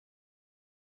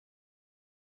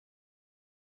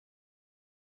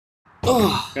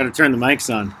Oh, Got to turn the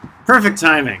mics on. Perfect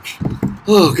timing.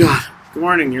 oh God. Good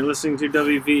morning. You're listening to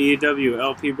WVEW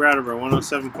LP Brattleboro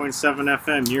 107.7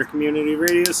 FM, your community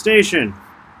radio station.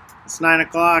 It's 9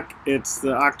 o'clock. It's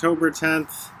the October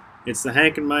 10th. It's the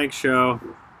Hank and Mike show.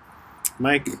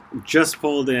 Mike just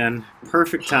pulled in.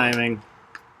 Perfect timing.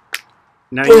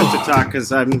 Now you have to talk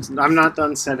because I'm not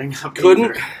done setting up.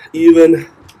 Couldn't even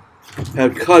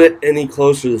have cut it any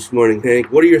closer this morning,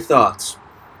 Hank. What are your thoughts?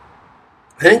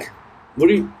 Hank? What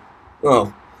are you...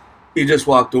 Oh, he just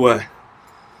walked away.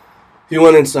 He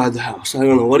went inside the house. I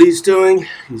don't know what he's doing.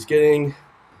 He's getting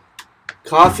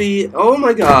coffee. Oh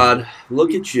my God.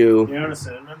 Look at you. You want a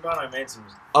cinnamon bun? I made some.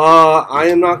 I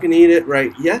am not going to eat it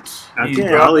right yet.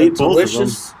 Okay, I'll eat both of them.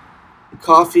 Delicious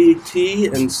coffee, tea,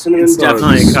 and cinnamon It's buns.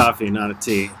 definitely a coffee, not a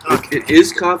tea. It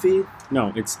is coffee?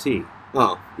 No, it's tea.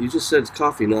 Oh, you just said it's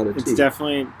coffee, not a tea. It's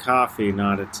definitely coffee,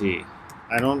 not a tea.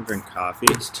 I don't drink coffee.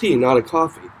 It's tea, not a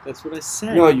coffee. That's what I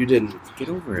said. No, you didn't. Get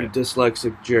over You it.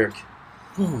 dyslexic jerk.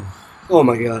 Oh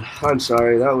my God, I'm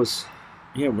sorry. That was...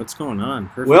 Yeah, what's going on?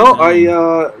 Perfect Well,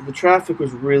 timing. the traffic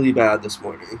was really bad this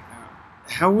morning.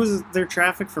 How was there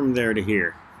traffic from there to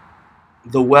here?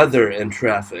 The weather and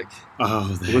traffic Oh,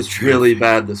 that was really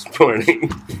bad this morning.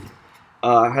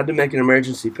 I had to make an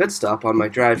emergency pit stop on my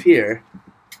drive here.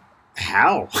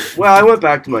 How? Well, I went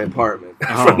back to my apartment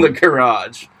Oh. from the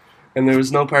garage, and there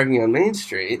was no parking on Main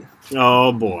Street.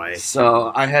 Oh, boy.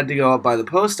 So I had to go up by the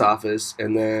post office,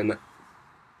 and then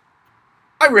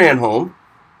I ran home,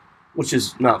 which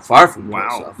is not far from the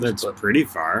post Wow, office. that's but, pretty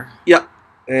far. yeah,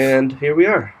 and here we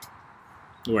are,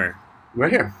 Where?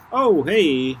 right here. Oh,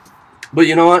 hey. But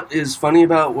you know what is funny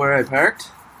about where I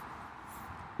parked?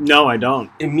 No, I don't.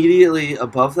 Immediately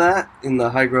above that, in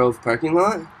the High Grove parking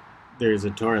lot, There's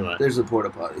a toilet. there's a porta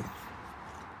potty.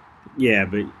 Yeah,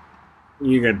 but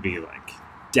you gotta be, like,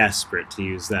 desperate to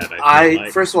use that, I feel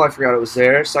like. First of all, I forgot it was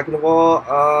there. Second of all,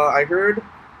 I heard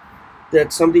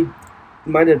that somebody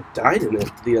might have died in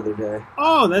it the other day.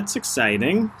 Oh, that's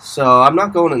exciting. So I'm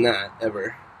not going in that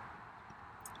ever.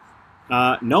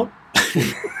 Nope.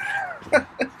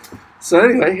 So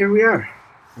anyway, here we are.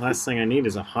 Last thing I need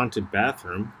is a haunted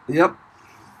bathroom. Yep.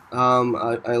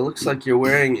 I looks like you're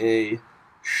wearing a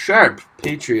sharp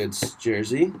Patriots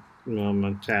jersey. Well,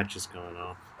 my patch is going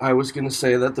off. I was gonna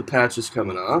say that the patch is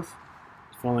coming off.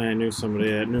 If only I knew somebody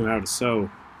that knew how to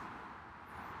sew.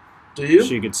 Do you?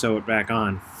 She could sew it back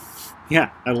on.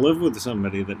 Yeah, I live with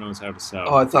somebody that knows how to sew.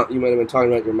 Oh, I thought you might have been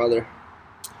talking about your mother.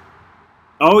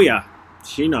 Oh yeah,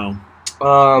 she know.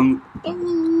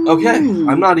 Okay,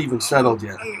 I'm not even settled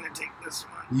yet. I'm gonna take this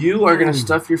one. You are gonna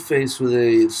stuff your face with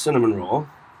a cinnamon roll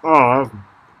Oh,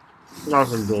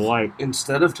 that's a delight.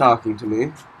 instead of talking to me,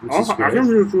 which is I great. can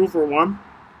do 2 for 1.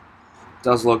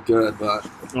 Does look good, but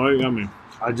Oh, you got me.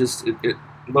 it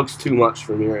looks too much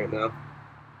for me right now.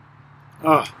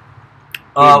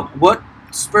 Oh, What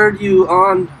spurred you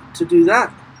on to do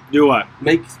that? do what?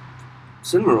 Make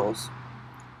cinnamon rolls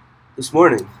this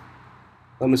morning.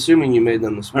 I'm assuming you made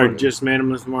them this I morning. just made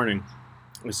them this morning.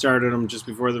 I started them just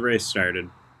before the race started.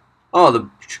 Oh, the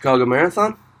Chicago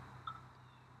Marathon?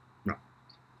 No.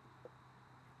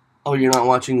 Oh, you're not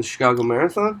watching the Chicago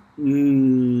Marathon?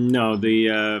 No,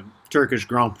 the Turkish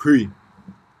Grand Prix.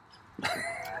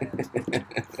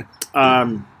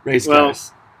 Race Well,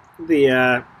 cars.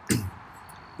 The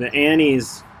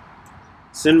Annie's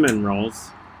cinnamon rolls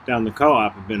down the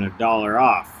co-op have been $1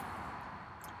 off.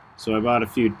 So I bought a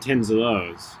few tins of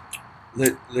those.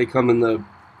 They come in the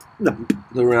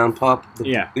round pop.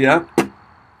 Yeah. Yeah?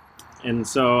 And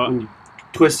so, When you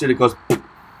twist it goes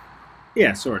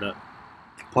yeah, sort of.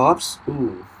 pops.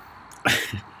 Ooh.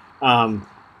 And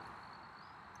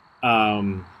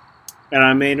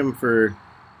I made them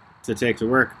to take to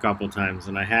work a couple times,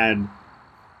 and I had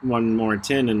one more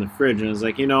tin in the fridge, and I was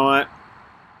like, you know what?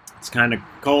 It's kind of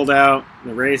cold out.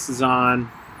 The race is on.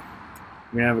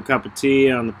 I'm gonna have a cup of tea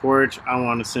on the porch. I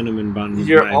want a cinnamon bun. With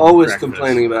You're my always breakfast.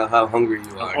 complaining about how hungry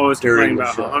you are. I'm always during complaining the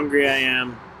about show. how hungry I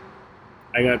am.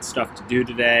 I got stuff to do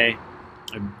today.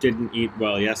 I didn't eat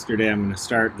well yesterday. I'm gonna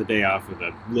start the day off with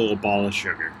a little ball of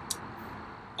sugar.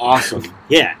 Awesome.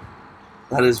 Yeah.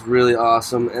 That is really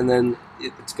awesome. And then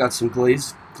it's got some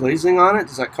glazing on it.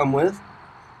 Does that come with?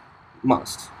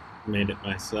 Must. Made it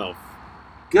myself.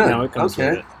 Good. No, it comes okay.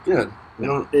 with it. Good.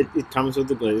 No, it comes with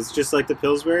the glaze. It's just like the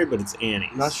Pillsbury, but it's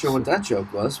Annie's. Not sure what that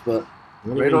joke was, but What do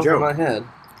you right mean over joke? my head.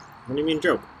 What do you mean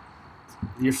joke?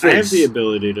 Your I have face. the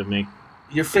ability to make.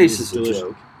 Your face It's is a delicious.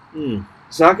 joke. Mm.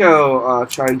 Zacco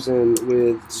chimes in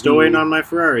with... Still waiting on my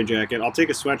Ferrari jacket. I'll take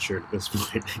a sweatshirt at this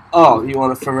point. Oh, you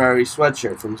want a Ferrari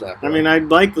sweatshirt from Zacco? I mean, I'd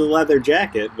like the leather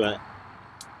jacket, but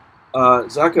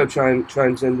Zacco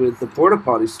chimes in with the porta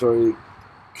potty story.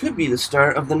 Could be the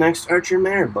start of the next Archer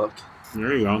Mayer book.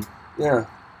 There you go. Yeah.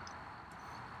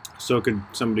 So could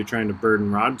somebody trying to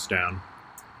burden rods down.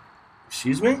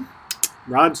 Excuse me?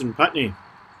 Rods in Putney.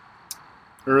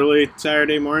 Early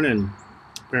Saturday morning.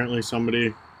 Apparently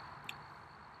somebody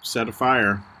set a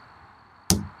fire.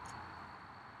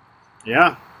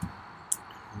 Yeah.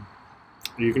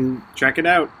 You can check it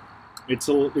out. It's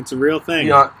a real thing.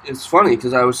 Yeah, it's funny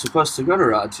because I was supposed to go to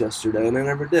Rod's yesterday and I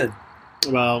never did.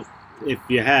 Well, if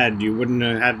you had, you wouldn't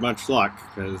have had much luck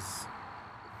because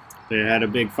they had a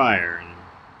big fire.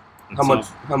 And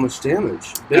How much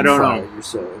damage? Big I don't fire, know. You're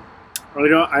saying?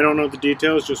 I don't know the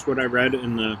details. Just what I read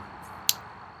in the.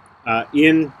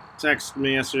 Ian texted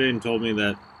me yesterday and told me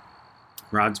that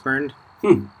rods burned.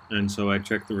 And so I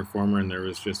checked the reformer and there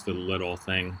was just a little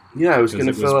thing. Yeah, I was going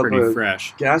to fill up a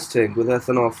fresh gas tank with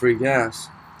ethanol-free gas,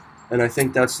 and I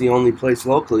think that's the only place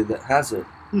locally that has it.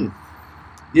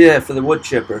 Yeah, for the wood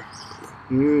chipper.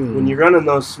 When you're running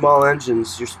those small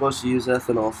engines, you're supposed to use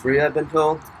ethanol-free, I've been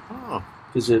told. Oh.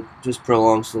 Because it just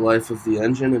prolongs the life of the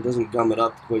engine. It doesn't gum it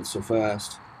up quite so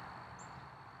fast.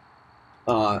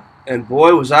 And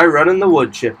boy, was I running the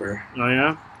wood chipper. Oh,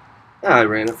 yeah? I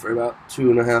ran it for about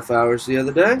 2.5 hours the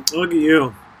other day. Look at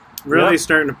you. Really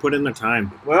starting to put in the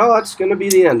time. Well, that's going to be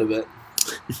the end of it.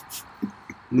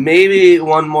 Maybe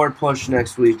one more push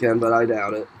next weekend, but I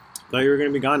doubt it. Thought you were going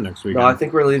to be gone next weekend. No, I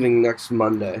think we're leaving next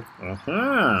Monday.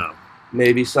 Uh-huh.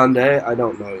 Maybe Sunday. I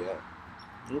don't know yet.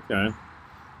 Okay.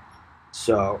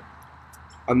 So,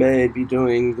 I may be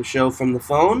doing the show from the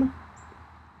phone.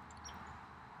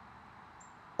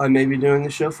 I may be doing the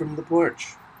show from the porch.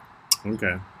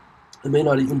 Okay. I may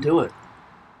not even do it.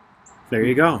 There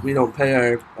you go. We don't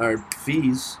pay our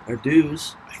fees, our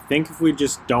dues. I think if we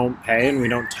just don't pay and we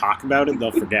don't talk about it,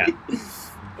 they'll forget.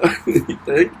 You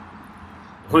think?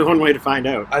 Only one way to find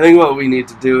out. I think what we need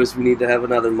to do is we need to have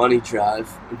another money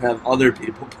drive and have other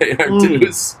people pay our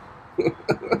dues.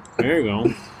 There you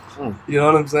go. Oh. You know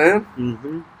what I'm saying?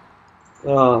 Mm-hmm.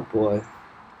 Oh, boy.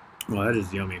 Well, that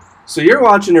is yummy. So you're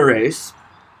watching a race.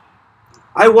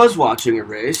 I was watching a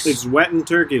race. It's wet in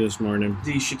Turkey this morning.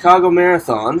 The Chicago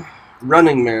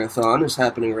running marathon, is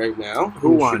happening right now.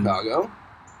 Who won? Chicago.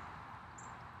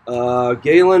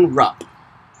 Galen Rupp.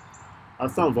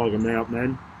 That sounds like a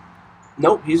man.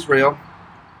 Nope, he's real.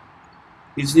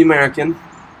 He's the American.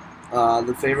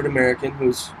 The favorite American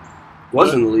was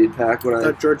in the lead pack. I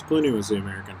thought George Clooney was the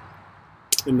American.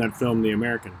 In that film, The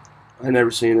American. I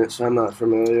never seen it, so I'm not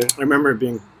familiar. I remember it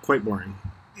being quite boring.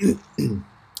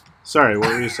 Sorry, what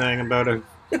were you saying about a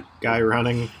guy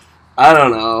running? I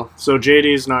don't know. So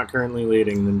JD's not currently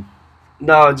leading then?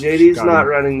 No, JD's not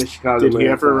running the Chicago Marathon. Did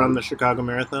he ever run the Chicago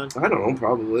Marathon? I don't know,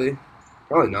 probably.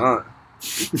 Probably not.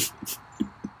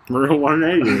 We're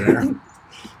 180 there.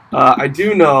 I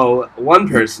do know one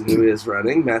person who is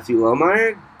running, Matthew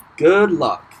Lohmeyer. Good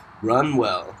luck. Run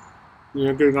well. You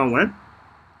think he's going to win?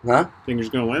 Huh? Think he's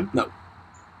going to win? No.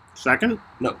 Second?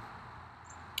 No.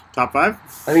 Top 5?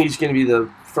 I think he's going to be the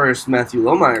first Matthew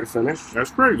Lohmeyer to finish. That's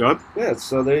pretty good. Yeah,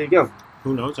 so there you go.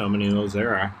 Who knows how many of those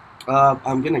there are?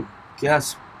 I'm going to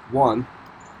guess one.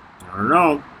 I don't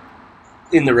know.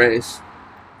 In the race.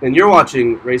 And you're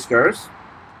watching race cars.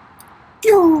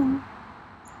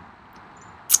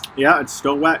 Yeah, it's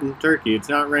still wet in Turkey. It's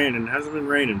not raining. It hasn't been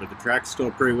raining, but the track's still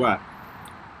pretty wet.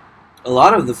 A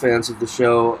lot of the fans of the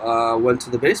show went to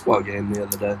the baseball game the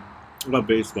other day. What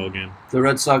baseball game? The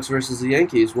Red Sox versus the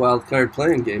Yankees wild card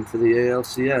playing game for the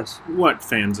ALCS. What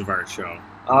fans of our show?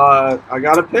 I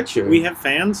got a picture. We have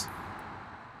fans?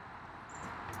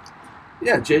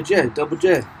 Yeah, JJ, Double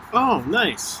J. Oh,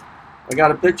 nice. I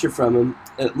got a picture from him.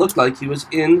 It looked like he was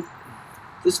in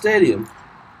the stadium.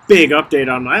 Big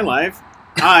update on my life.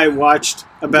 I watched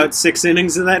about 6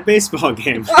 innings of that baseball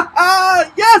game.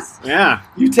 Yes! Yeah.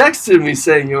 You texted me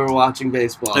saying you were watching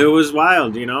baseball. It was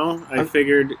wild, you know? I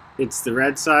figured it's the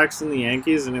Red Sox and the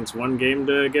Yankees, and it's one game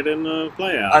to get in the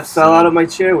playoffs. I fell out of my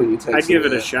chair when you texted me. I'd give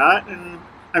it a shot, and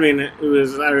I mean,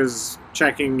 I was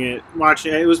checking it,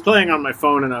 watching it was playing on my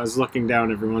phone, and I was looking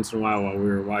down every once in a while we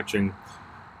were watching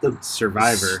the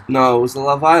Survivor. No, it was the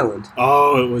Love Island.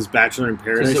 Oh, it was Bachelor in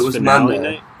Paradise. It was finale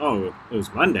Monday. Night? Oh, it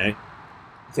was Monday.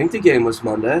 I think the game was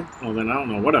Monday. Oh, then I don't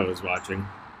know what I was watching.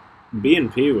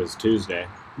 B&P was Tuesday.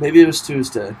 Maybe it was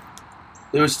Tuesday.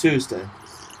 It was Tuesday.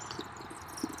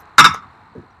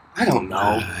 I don't know.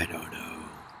 I don't know.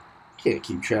 Can't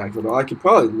keep track of it all. I could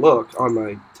probably look on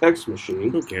my text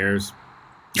machine. Who cares?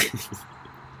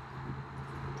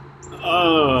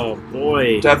 Oh,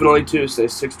 boy. Definitely Tuesday,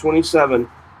 6:27.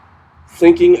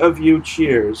 Thinking of You,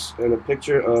 cheers. And a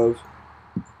picture of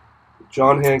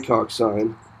John Hancock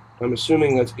sign. I'm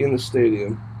assuming that's in the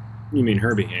stadium. You mean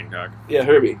Herbie Hancock? Yeah,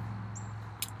 Herbie.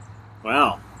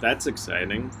 Wow, that's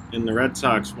exciting. And the Red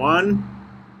Sox won.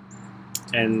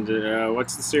 And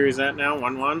what's the series at now?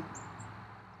 1-1?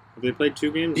 Have they played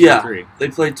 2 games? Yeah, Or 3? they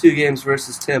played 2 games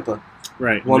versus Tampa.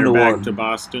 Right. 1-1. Back to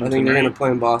Boston I think they're tonight. going to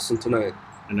play in Boston tonight.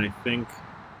 And I think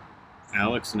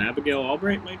Alex and Abigail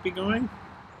Albright might be going.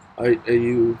 Are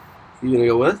you going to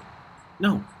go with?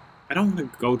 No, I don't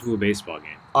want to go to a baseball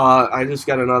game. I just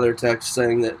got another text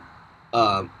saying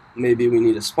that maybe we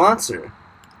need a sponsor.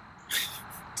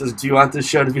 Do you want this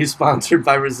show to be sponsored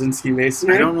by Rosinski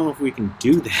Masonry? I don't know if we can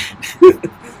do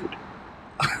that.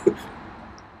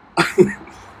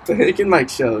 The Hank and Mike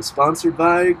Show, sponsored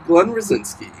by Glenn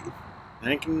Rosinski.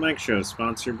 Hank and Mike Show,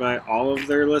 sponsored by all of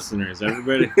their listeners.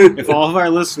 Everybody, if all of our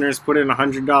listeners put in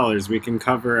 $100, we can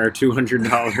cover our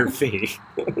 $200 fee.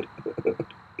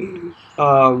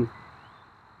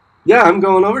 Yeah, I'm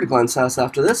going over to Glenn's house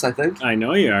after this, I think. I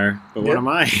know you are, but what Yep. am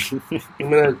I? I'm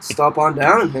going to stop on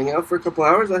down and hang out for a couple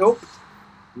hours, I hope.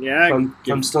 Yeah,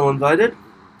 I'm still invited.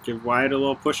 give Wyatt a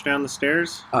little push down the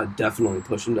stairs. Definitely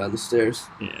push him down the stairs.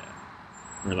 Yeah,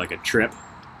 or like a trip.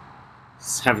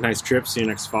 Just have a nice trip. See you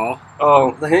next fall.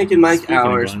 Oh, the Hank and Mike Speaking of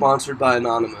Hour, Glenn. sponsored by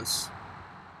Anonymous.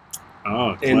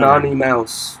 Oh, Anony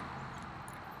Mouse.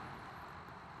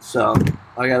 So,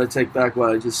 I gotta take back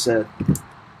what I just said.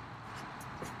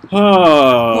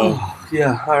 Oh,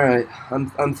 Yeah, alright.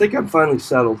 I'm think I'm finally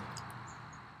settled.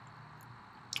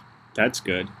 that's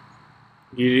good.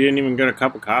 You didn't even get a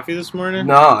cup of coffee this morning?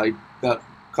 No, I got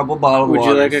a couple bottled Would you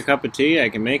waters. like a cup of tea? I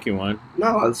can make you one.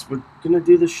 No, we're gonna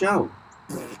do the show.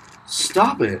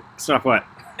 Stop it. Stop what?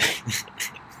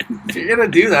 If you're gonna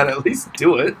do that, at least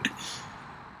do it.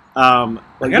 I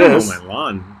Like gotta mow this. my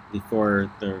lawn before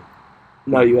the.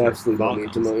 No, you absolutely Ball don't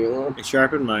need to comes. mow your lawn. I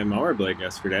sharpened my mower blade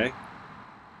yesterday.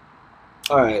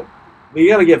 Alright. But you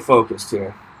gotta get focused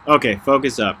here. Okay,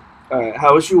 focus up. Alright,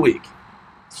 how was your week?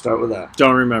 Start with that.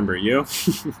 Don't remember you.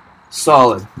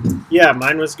 Solid. Yeah,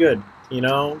 mine was good. You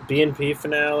know, B&P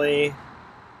finale.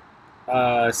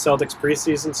 Celtics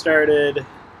preseason started.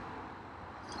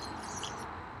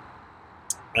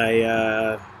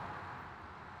 Did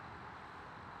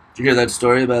you hear that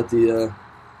story about the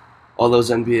all those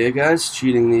NBA guys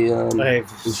cheating the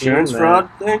I've insurance seen that. fraud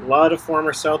thing? A lot of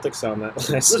former Celtics on that list.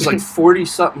 There's like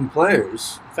 40-something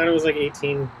players. I thought it was like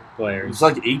 18 players. It's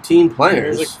like 18 It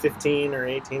players. was like 15 or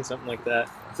 18, something like that.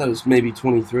 I thought it was maybe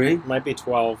 23. Might be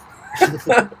 12.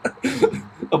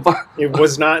 a, bu- It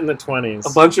was not in the 20s.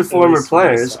 a bunch of At former least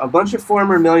players, most. a bunch of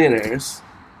former millionaires.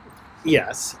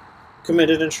 Yes.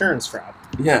 Committed insurance fraud,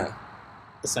 Yeah.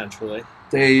 essentially.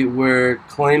 They were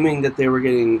claiming that they were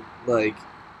getting, like,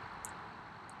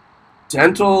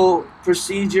 dental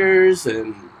procedures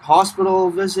and hospital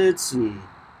visits and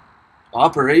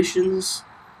operations.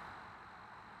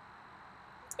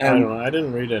 I don't know. I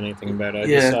didn't read anything about it. I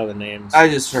Yeah. just saw the names. I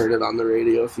just heard it on the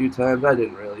radio a few times. I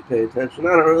didn't really pay attention.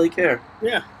 I don't really care.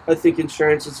 Yeah. I think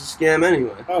insurance is a scam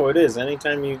anyway. Oh, it is.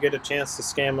 Anytime you get a chance to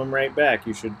scam them right back,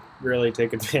 you should really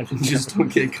take advantage of Just it.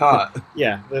 don't get caught.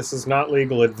 Yeah, this is not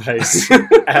legal advice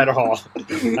at all. I'm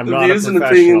The not a views and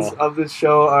opinions professional. of this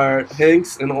show are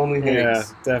Hank's and only Yeah,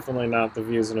 Hank's. definitely not the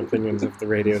views and opinions of the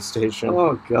radio station.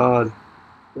 Oh, God.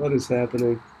 What is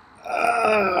happening?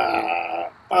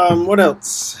 What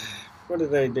else? What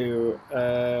did I do?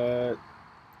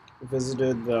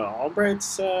 Visited the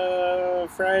Albrights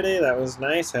Friday. That was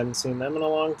nice. Hadn't seen them in a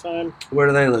long time. Where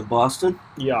do they live? Boston?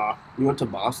 Yeah. You went to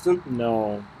Boston?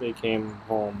 No, they came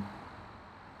home.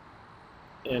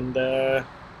 And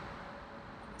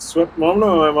swept one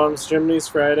of my mom's chimneys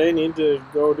Friday. Need to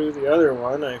go do the other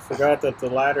one. I forgot that the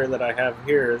ladder that I have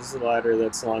here is the ladder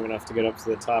that's long enough to get up to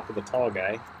the top of the tall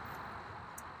guy.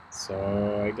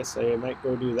 So I guess I might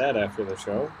go do that after the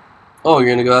show. Oh, you're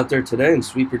going to go out there today and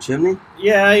sweep your chimney?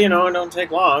 Yeah, you know, it don't take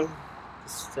long.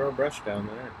 Just throw a brush down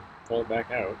there and pull it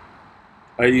back out.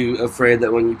 Are you afraid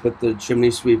that when you put the chimney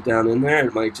sweep down in there,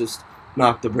 it might just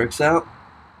knock the bricks out?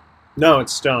 No,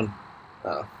 it's stone.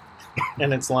 Oh.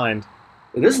 And it's lined.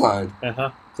 It is lined. Uh-huh.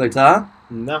 Clay tile?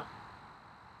 No.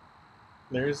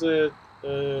 There's a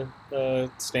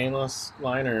stainless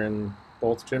liner in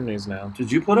both chimneys now.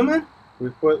 Did you put them in? We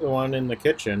put the one in the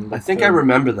kitchen. I but think I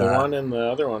remember The that. one in the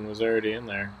other one was already in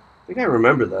there. I think I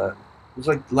remember that. It was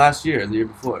like last year, the year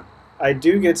before. I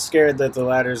do get scared that the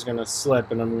ladder's going to slip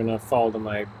and I'm going to fall to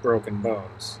my broken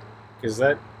bones. Because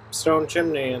that stone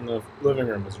chimney in the living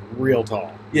room is real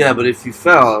tall. Yeah, but if you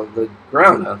fell, the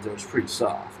ground out there is pretty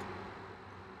soft.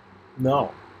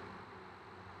 No.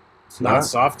 It's not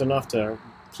soft enough to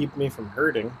keep me from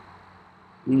hurting.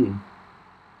 Hmm.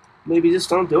 Maybe just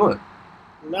don't do it.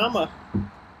 Mama.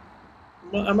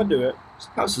 Well, I'm gonna do it. This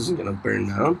house isn't gonna burn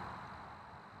down.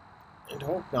 I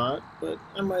hope not, but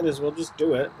I might as well just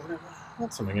do it.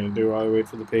 What's am I gonna do while I wait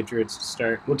for the Patriots to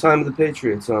start? What time are the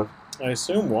Patriots on? I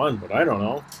assume 1, but I don't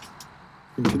know.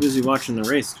 I'm too busy watching the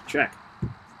race to check.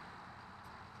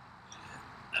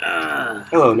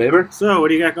 Hello, neighbor. So, what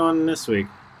do you got going this week?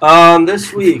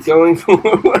 This week, going for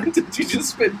what? Did you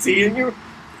just spit tea in your...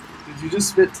 Did you just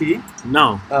spit tea?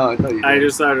 No. Oh, I thought you did. I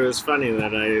just thought it was funny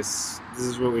that this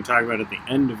is what we talk about at the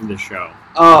end of the show.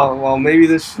 Oh, well, maybe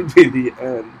this should be the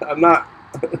end. I'm not...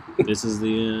 This is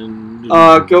the end.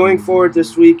 Going forward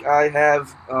this week, I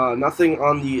have nothing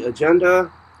on the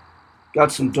agenda.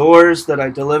 Got some doors that I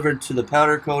delivered to the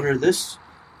powder coater this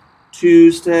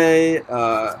Tuesday.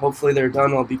 Hopefully they're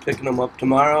done. I'll be picking them up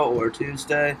tomorrow or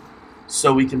Tuesday,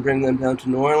 so we can bring them down to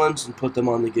New Orleans and put them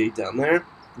on the gate down there.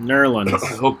 Nerlens.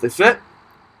 I hope they fit.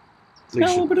 It's got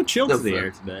a little bit of chill to the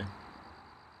air today.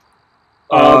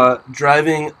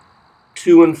 Driving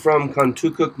to and from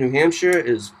Contoocook, New Hampshire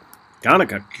is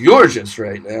Contoocook. gorgeous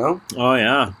right now. Oh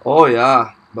yeah. Oh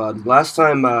yeah, but last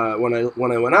time when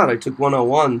I went out, I took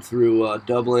 101 through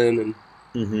Dublin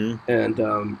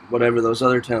and whatever those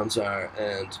other towns are,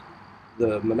 and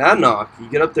the Monadnock. You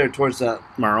get up there towards that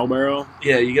Marlborough.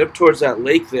 Yeah, you get up towards that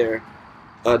lake there,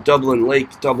 Dublin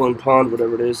Lake, Dublin Pond,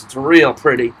 whatever it is. It's real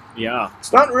pretty. Yeah.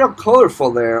 It's not real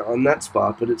colorful there on that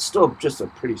spot, but it's still just a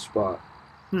pretty spot.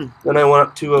 Then I went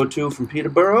up 202 from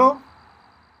Peterborough,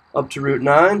 up to Route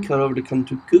 9, cut over to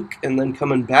Contoocook, and then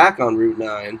coming back on Route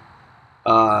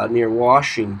 9 near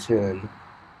Washington.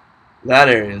 That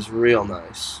area is real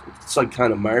nice. It's like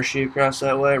kind of marshy across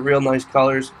that way. Real nice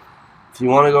colors. If you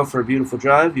want to go for a beautiful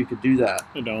drive, you could do that.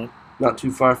 I don't. Not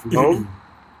too far from home.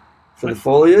 For the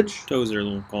foliage. Toes are a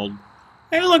little cold.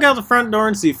 I can look out the front door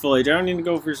and see foliage. I don't need to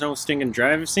go for some stinking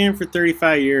drive. I've seen it for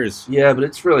 35 years. Yeah, but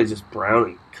it's really just brown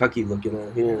and cucky looking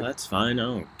out here. Well, that's fine. I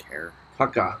don't care.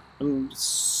 Cucka. I'm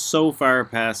so far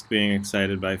past being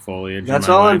excited by foliage. That's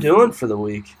in my all life. I'm doing for the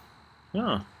week.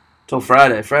 Oh. Till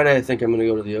Friday. Friday, I think I'm going to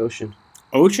go to the ocean.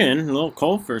 Ocean? A little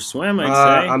cold for a swim, I'd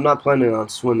say. I'm not planning on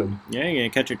swimming. Yeah, you gonna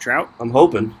catch a trout? I'm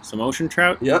hoping. Some ocean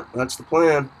trout? Yep, that's the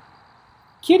plan.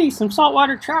 Kitty, some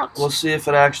saltwater trouts. We'll see if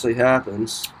it actually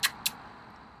happens.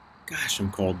 Gosh, I'm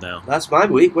cold now. That's my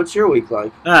week. What's your week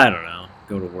like? I don't know.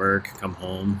 Go to work, come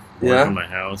home, work Yeah? in my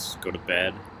house, go to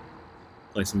bed,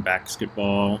 play some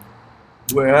basketball.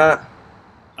 Where at?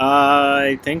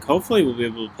 I think hopefully we'll be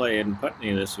able to play in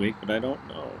Putney this week, but I don't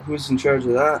know. Who's in charge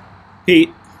of that?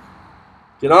 Pete.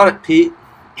 Get on it, Pete.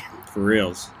 For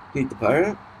reals. Pete the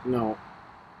Pirate? No.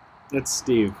 That's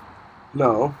Steve.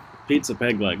 No. Pete's a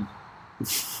peg leg.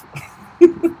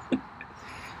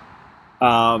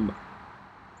 I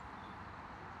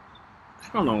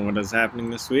don't know what is happening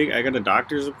this week. I got a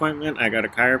doctor's appointment, I got a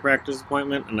chiropractor's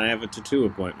appointment, and I have a tattoo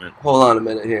appointment. Hold on a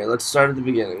minute here. Let's start at the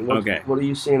beginning. Okay. What are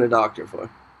you seeing a doctor for?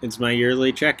 It's my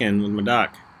yearly check-in with my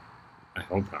doc. I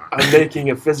hope not. I'm making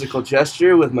a physical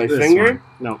gesture with my This finger? one.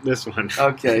 No, this one.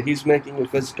 Okay, he's making a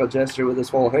physical gesture with his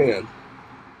whole hand.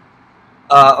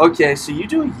 Okay, so you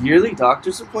do a yearly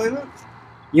doctor's appointment?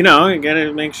 You know, you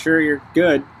gotta make sure you're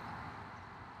good.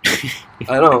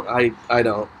 I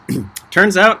don't.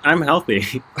 Turns out I'm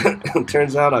healthy.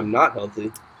 Turns out I'm not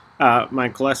healthy. My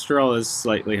cholesterol is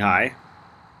slightly high,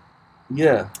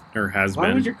 Yeah. or has Why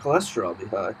been. would your cholesterol be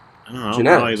high? I don't know,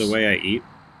 genetics? probably the way I eat.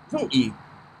 You don't eat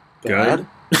Good. bad.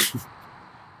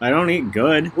 I don't eat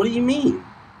good. What do you mean?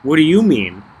 What do you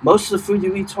mean? Most of the food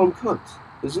you eat's home cooked,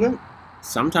 isn't it?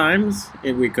 Sometimes,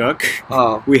 if we cook.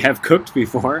 Oh. We have cooked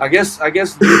before. I guess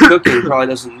you cooking probably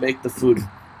doesn't make the food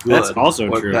good. That's also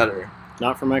or true. better.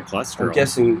 Not for my cholesterol. I'm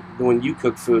guessing when you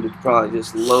cook food, it's probably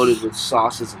just loaded with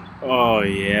sauces and Oh,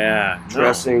 yeah. No.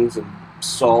 dressings and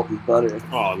salt and butter.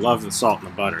 Oh, I love the salt and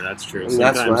the butter. That's true. I mean,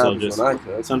 that's what Sometimes I'll happens just. when I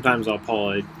cook. Sometimes I'll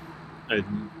pull a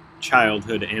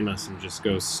childhood Amos and just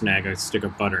go snag a stick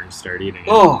of butter and start eating it.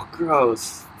 Oh,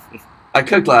 gross. I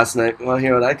cooked last night. Want to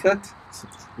hear what I cooked?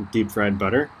 Deep fried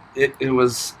butter. It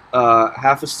was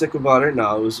half a stick of butter.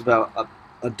 No, it was about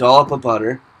a dollop of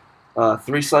butter,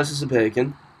 3 slices of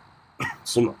bacon,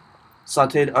 some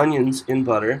sautéed onions in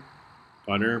butter,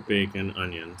 Butter, bacon,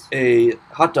 onions. a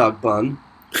hot dog bun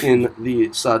in the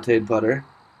sautéed butter.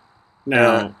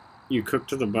 Now, you cooked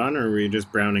to the bun, or were you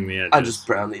just browning the edges? I just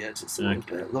browned the edges a little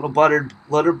Okay. bit.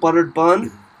 Little buttered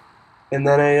bun, and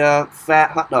then a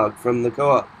fat hot dog from the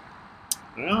co-op.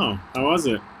 Oh, how was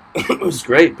it? It was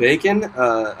great. Bacon.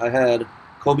 I had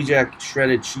Colby Jack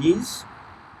shredded cheese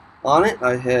on it.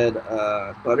 I had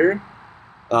butter,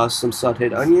 some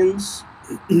sautéed onions.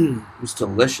 It was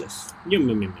delicious. Yum,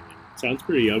 yum, yum, yum. Sounds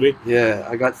pretty yummy. Yeah,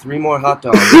 I got 3 more hot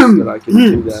dogs that I can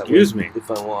do that Excuse with me.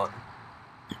 if I want.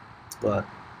 but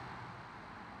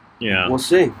Yeah. we'll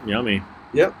see. Yummy.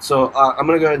 Yep. So I'm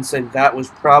gonna go ahead and say that was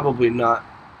probably not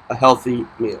a healthy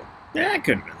meal. Yeah, it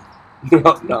could have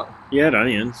been. No. You had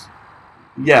onions.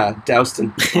 Yeah, doused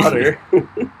in butter.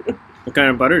 What kind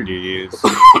of butter do you use?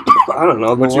 I don't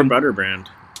know. What's your butter brand?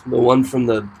 The one from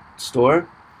the store.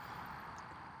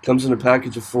 Comes in a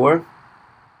package of 4.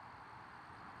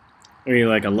 Are you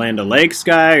like a Land O'Lakes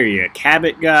guy? Are you a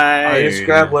Cabot guy? I just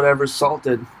grab whatever's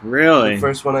salted. Really? The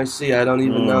first one I see, I don't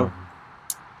even know.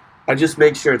 I just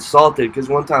make sure it's salted, because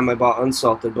one time I bought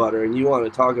unsalted butter, and you want to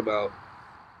talk about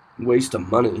waste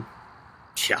of money.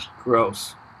 Yeah.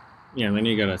 Gross. Yeah, then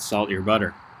you gotta salt your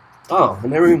butter. Oh, I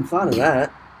never even thought of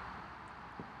that.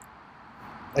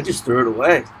 I just threw it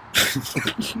away.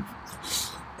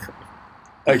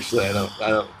 Actually, I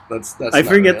don't. That's. I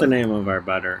forget the real. name of our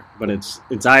butter, but it's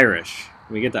Irish.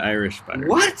 We get the Irish butter.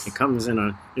 What? It comes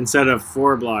in instead of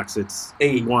 4 blocks, it's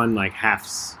 8. one like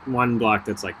halves. One block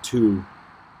that's like 2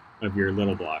 of your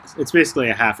little blocks. It's basically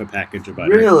a half a package of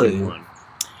butter. Really? In one.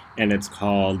 And it's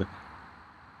called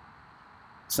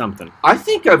something. I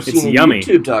think I've It's seen a yummy.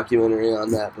 YouTube documentary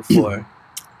on that before.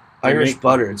 Irish make-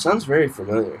 butter. It sounds very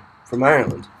familiar. From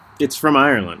Ireland. It's from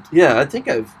Ireland. Yeah, I think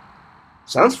I've.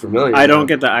 Sounds familiar. I don't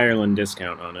get the Ireland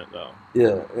discount on it though.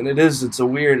 Yeah, and it's a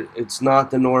weird. It's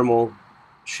not the normal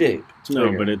shape. It's No,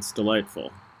 bigger. but it's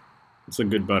delightful. It's a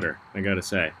good butter, I gotta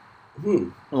say. I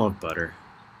love butter.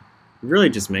 It really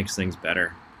just makes things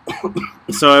better.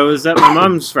 So I was at my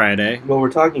mom's Friday. Well,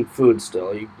 we're talking food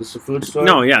still. This a food store?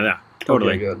 No, yeah,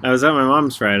 totally. Okay, good. I was at my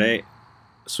mom's Friday,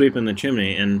 sweeping the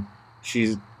chimney, and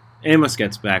Amos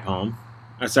gets back home.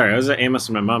 Sorry, I was at Amos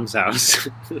in my mom's house.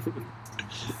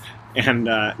 And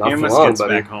for Amos long, gets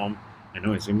buddy. back home. I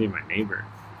know he's gonna be my neighbor.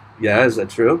 Yeah, is that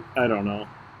true? I don't know.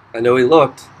 I know he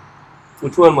looked.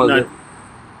 Which one was Not- it?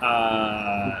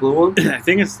 The blue one? I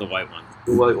think it's the white one.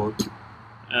 The white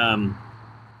one.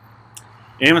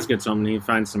 Amos gets home and he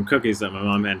finds some cookies that my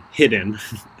mom had hidden.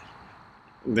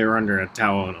 They were under a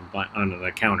towel under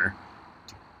the counter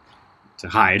to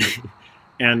hide.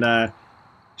 And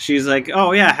she's like,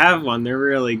 "Oh yeah, have one. They're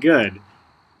really good."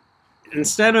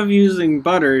 Instead of using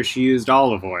butter, she used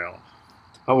olive oil.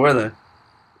 How were they?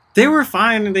 They were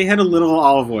fine. They had a little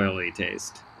olive oily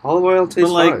taste. Olive oil tastes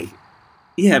But like, fine.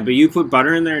 yeah, but you put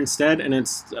butter in there instead, and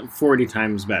it's 40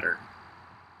 times better.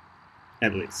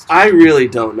 At least. I really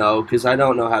don't know, because I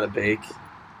don't know how to bake.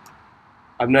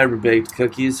 I've never baked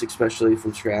cookies, especially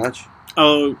from scratch.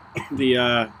 Oh,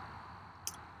 the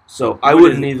So I What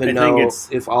wouldn't is- even I think know it's-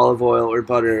 if olive oil or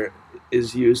butter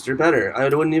is used or better. I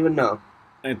wouldn't even know.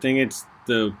 I think it's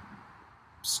the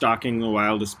Stalking the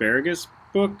Wild Asparagus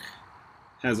book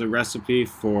has a recipe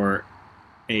for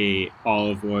a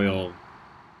olive oil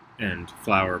and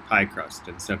flour pie crust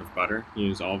instead of butter. You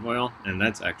use olive oil, and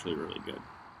that's actually really good.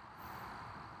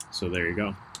 So there you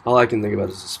go. All I can think about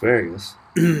is asparagus.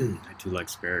 I do like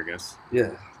asparagus.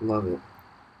 Yeah, love it.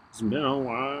 It's been a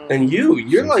while. And you're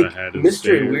Since like I had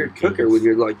mystery weird asparagus. cooker with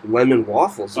your like lemon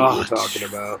waffles that Oh, you were talking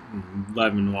about.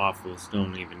 Lemon waffles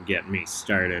don't even get me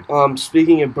started.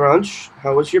 Speaking of brunch,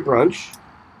 how was your brunch?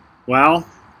 Well,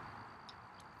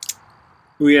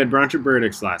 we had brunch at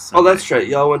Burdick's last Sunday. Oh, that's right.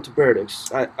 Y'all went to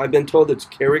Burdick's. I've been told it's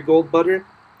Kerrygold butter.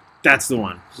 That's the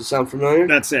one. Does it sound familiar?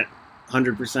 That's it.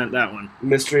 100% that one.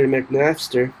 Mystery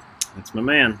McNafster. That's my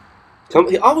man.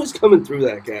 He always coming through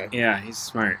that guy. Yeah, he's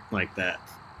smart like that.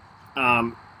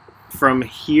 From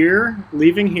here,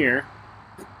 leaving here,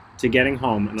 to getting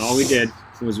home, and all we did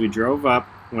was we drove up,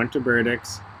 went to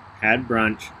Burdick's, had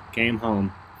brunch, came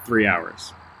home, 3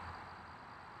 hours.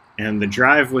 And the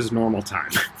drive was normal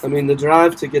time. I mean, the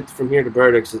drive to get from here to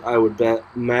Burdick's is, I would bet,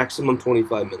 maximum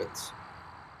 25 minutes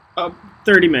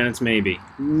 30 minutes, maybe.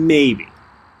 Maybe.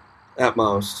 at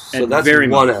most. So At that's very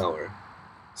 1 most. hour.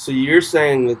 So you're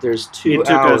saying that there's 2 It took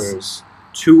us hours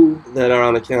 2 that are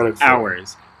unaccounted for.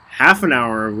 hours. Half an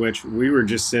hour of which we were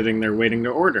just sitting there waiting to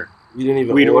order. You didn't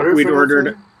even We'd order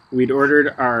ordered for We'd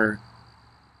ordered our...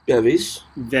 bevies,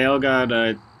 Vale got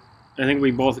I think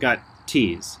we both got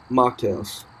teas.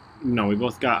 mocktails, No, we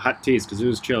both got hot teas because it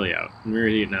was chilly out and we were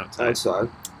eating outside. outside.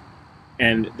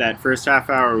 And that first half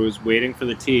hour was waiting for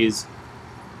the teas,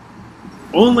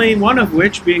 only one of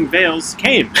which, being Vale's,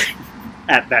 came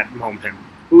at that moment.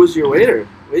 Who was your waiter?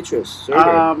 Waitress? Server?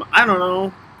 I don't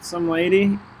know. Some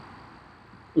lady.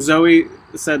 Zoe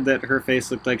said that her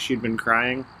face looked like she'd been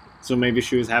crying, so maybe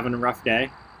she was having a rough day.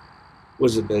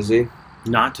 Was it busy?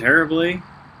 Not terribly.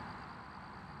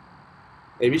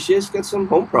 Maybe she has got some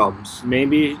home problems.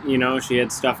 Maybe, she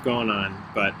had stuff going on,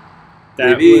 but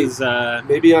that Maybe- was,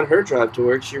 Maybe on her drive to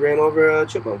work, she ran over a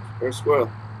chipmunk or a squirrel.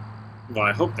 well,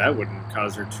 I hope that wouldn't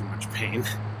cause her too much pain.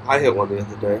 I hit one the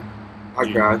other day.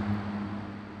 I cried.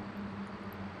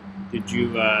 Did you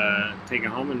take it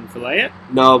home and fillet it?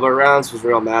 No, but Rounds was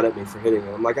real mad at me for hitting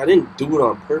it. I'm like, I didn't do it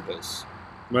on purpose.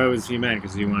 Why was he mad?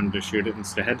 Because he wanted to shoot it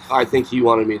instead? I think he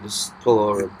wanted me to just pull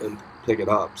over and pick it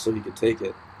up so he could take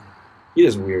it. He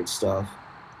does weird stuff.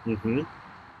 Mm-hmm.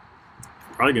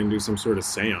 Probably going to do some sort of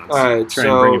seance. All right, Try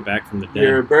so and bring it back from the dead.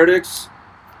 your verdicts,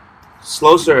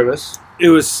 slow service. It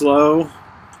was slow.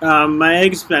 My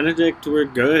eggs Benedict were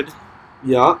good.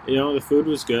 Yeah, You know, the food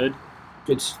was good.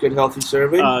 good healthy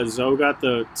serving. Zoe got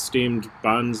the steamed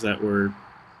buns that were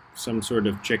some sort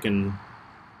of chicken,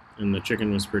 and the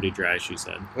chicken was pretty dry, she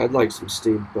said. I'd like some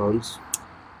steamed buns.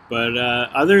 But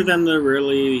other than the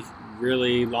really,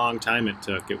 really long time it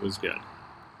took, it was good.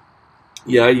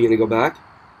 Yeah, you gonna go back?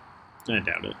 I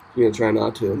doubt it. You're gonna try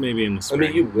not to. Maybe in the I spring.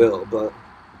 mean, you will, but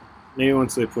Maybe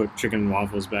once they put chicken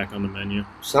waffles back on the menu.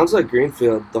 sounds like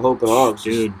Greenfield, the Hope and Olives,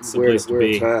 Dude, it's the where, place to where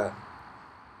be. it's at.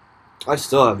 I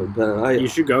still haven't been. You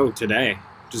should go today.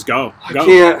 Just go. I Go.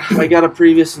 can't. I got a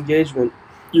previous engagement.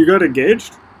 You got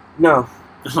engaged? No,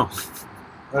 Oh,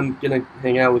 I'm gonna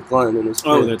hang out with Glenn and his kid.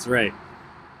 oh, that's right.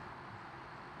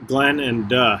 Glenn and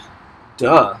Duh.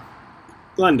 Glenda.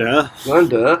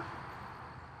 Glenda.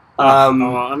 Oh,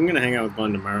 I'm gonna hang out with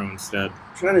Glenn tomorrow instead.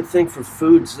 Trying to think for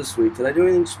foods this week. Did I do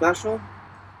anything special?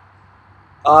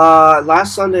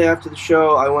 Last Sunday after the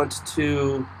show, I went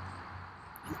to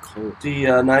I'm cold. the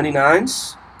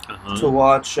 99s to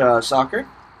watch soccer.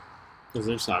 Was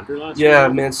there soccer last Yeah,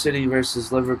 night? Man City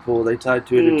versus Liverpool. They tied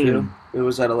 2-2. It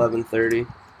was at 11:30,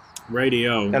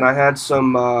 Radio. and I had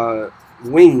some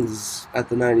wings at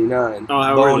the 99. Oh,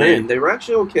 how were Bone they? in. They were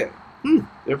actually okay.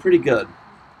 They're pretty good.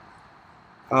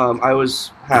 I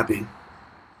was happy.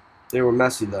 They were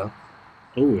messy though.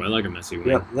 Oh, I like a messy wing.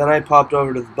 Yep. Then I popped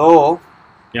over to the bowl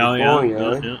Yeah, bowling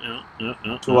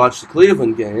to watch the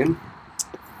Cleveland game.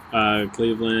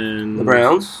 Cleveland. The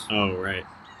Browns. Oh, right.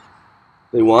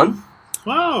 They won.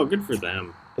 Wow, good for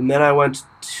them. And then I went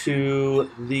to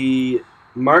the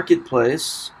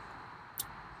marketplace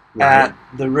at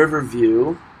the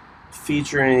Riverview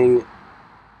featuring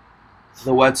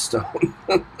the Whetstone.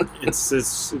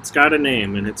 It's got a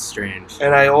name and it's strange.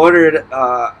 And I ordered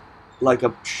like a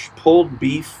pulled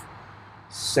beef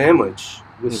sandwich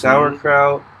with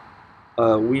sauerkraut,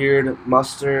 weird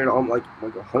mustard, like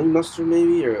a honey mustard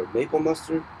maybe, or a maple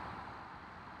mustard,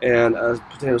 and a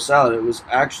potato salad. It was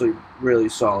actually really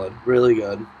solid, really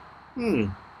good.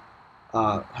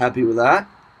 Happy with that.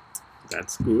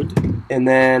 That's good. And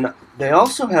then they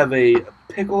also have a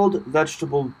pickled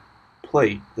vegetable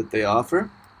plate that they offer.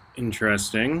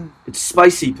 Interesting. It's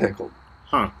spicy pickled.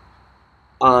 Huh.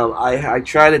 I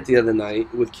tried it the other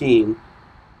night with Keen,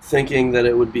 thinking that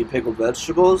it would be pickled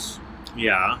vegetables.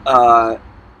 Yeah.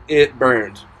 It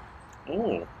burned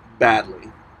Oh. badly.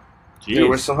 Jeez. There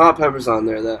were some hot peppers on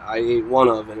there that I ate one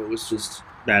of, and it was just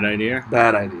Bad idea.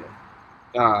 bad idea.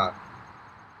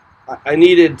 I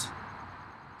needed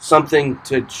something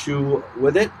to chew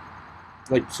with it,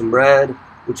 like some bread,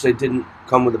 which they didn't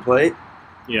come with a plate.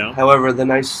 Yeah. However, the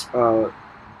nice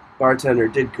bartender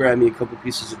did grab me a couple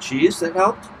pieces of cheese that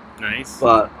helped, Nice.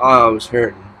 but I was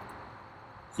hurting.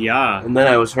 Yeah, And then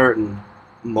I was hurting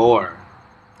more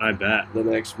I bet. the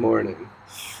next morning,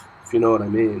 if you know what I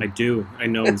mean. I do. I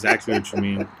know exactly what you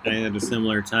mean. I had a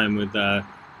similar time with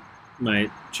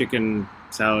my chicken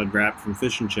salad wrap from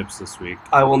Fish and Chips this week.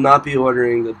 I will not be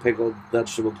ordering the pickled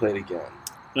vegetable plate again.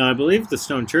 Now, I believe the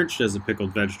Stone Church does a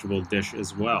pickled vegetable dish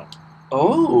as well.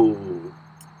 Oh,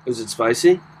 is it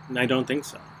spicy? And I don't think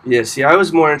so. Yeah, see, I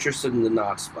was more interested in the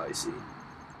not spicy.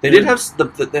 They did have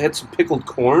they had some pickled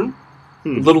corn, a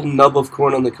little nub of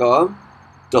corn on the cob.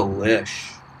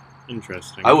 Delish.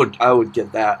 Interesting. I would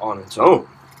get that on its own.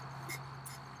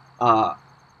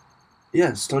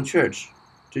 Yeah, Stone Church.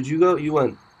 Did you go? You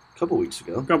went a couple weeks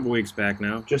ago. A couple weeks back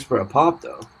now. Just for a pop,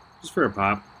 though. Just for a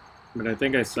pop. But I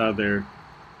think I saw their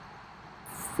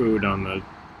food on the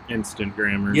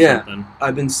Instagram or something.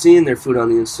 I've been seeing their food on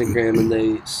the Instagram, and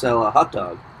they sell a hot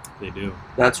dog. They do.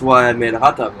 That's why I made a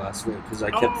hot dog last night, because I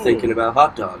kept thinking about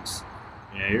hot dogs.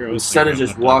 Yeah, you're always Instead of thinking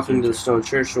just about hot dogs, walking to the aren't Stone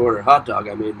Church to order a hot dog,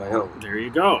 I made my own. you? There you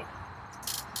go.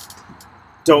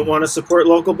 Don't want to support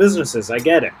local businesses. I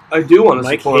get it. I do want to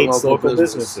Mike support hates local local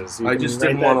businesses. businesses. You I can just write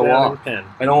didn't that want to down in walk. pen.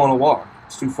 I don't want to walk.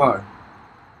 It's too far.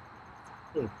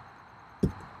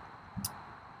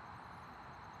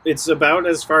 It's about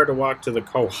as far to walk to the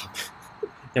co-op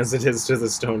as it is to the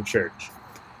Stone Church.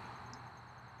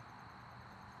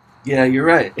 Yeah, you're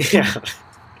right. Yeah,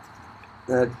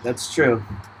 That's true.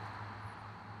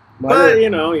 but you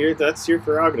know, that's your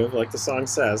prerogative, like the song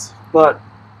says. But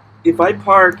if I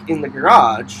park in the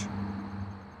garage,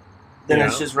 then Yeah.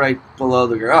 it's just right below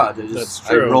the garage. That's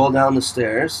I true. roll down the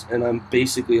stairs, and I'm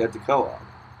basically at the co-op.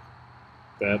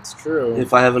 That's true.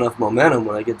 If I have enough momentum,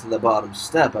 when I get to the bottom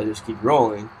step, I just keep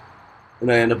rolling,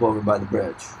 and I end up over by the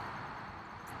bridge.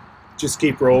 Just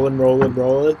keep rolling.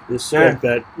 Yes, sir. Like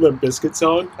that Limp Bizkit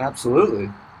song.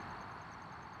 Absolutely.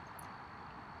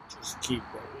 Just keep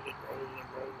rolling.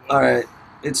 All right,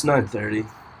 it's 9:30.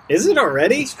 Is it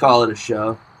already? Let's call it a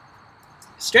show.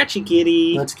 Stretchy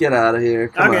kitty. Let's get out of here.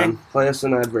 Come Okay. on, play us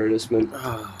an advertisement.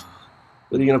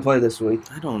 What are you gonna play this week?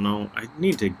 I don't know. I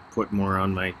need to put more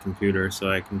on my computer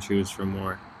so I can choose from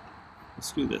more.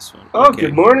 Let's do this one. Oh, Okay.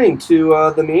 good morning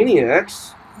to the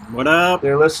Maniacs. What up?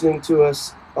 They're listening to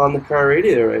us on the car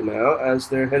radio right now as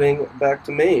they're heading back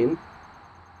to Maine.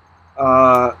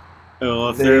 Well,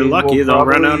 if They they're lucky, will they'll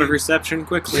run probably- out of reception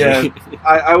quickly. Yeah.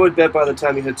 I would bet by the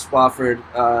time you hit Spofford,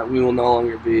 we will no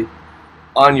longer be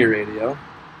on your radio.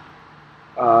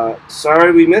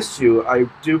 Sorry we missed you. I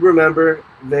do remember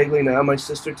vaguely now my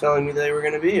sister telling me they were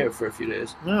going to be here for a few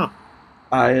days. No.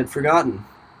 I had forgotten.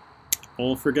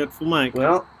 Old forgetful Mike.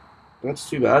 Well, that's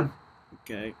too bad.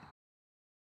 Okay.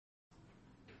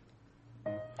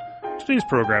 Today's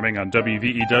programming on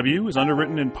WVEW is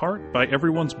underwritten in part by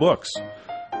Everyone's Books.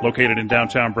 Located in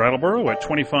downtown Brattleboro at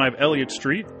 25 Elliott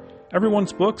Street,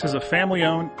 Everyone's Books is a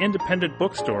family-owned, independent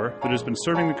bookstore that has been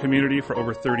serving the community for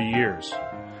over 30 years.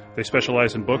 They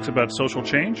specialize in books about social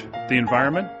change, the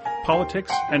environment,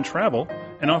 politics, and travel,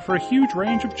 and offer a huge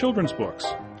range of children's books.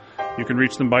 You can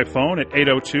reach them by phone at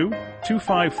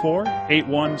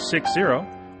 802-254-8160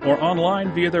 or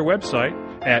online via their website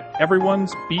at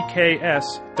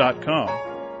everyonesbks.com.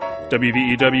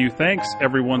 WVEW thanks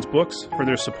Everyone's Books for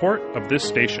their support of this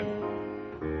station.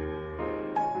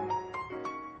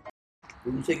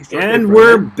 Did you take a short day And Friday?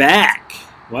 we're back.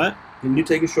 What? Didn't you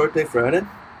take a short day Friday?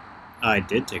 I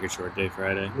did take a short day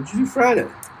Friday. What'd you do Friday?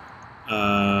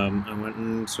 I went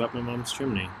and swept my mom's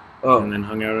chimney. Oh, And then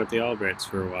hung out at the Albrights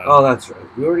for a while. oh, that's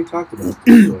right. We already talked about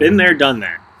this. Been there, done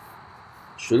that.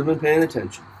 Should have been paying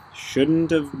attention.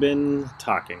 Shouldn't have been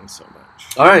talking so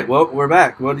much. All right, well, we're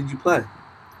back. What did you play?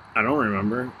 I don't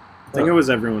remember. I think Oh. it was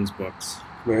Everyone's Books.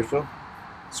 Commercial?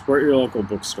 Support your local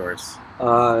bookstores.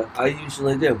 I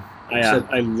usually do.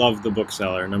 Except I love the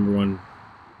bookseller, number one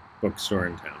bookstore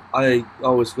in town. I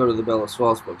always go to the Bellas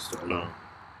Falls bookstore. No.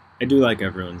 I do like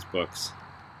Everyone's Books.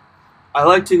 I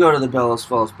like to go to the Bellas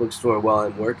Falls bookstore while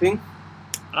I'm working.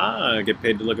 I get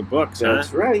paid to look at books, That's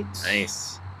huh? right.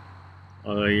 Nice.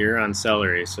 Although you're on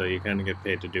salary, so you kind of get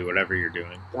paid to do whatever you're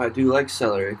doing. I do like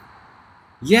celery.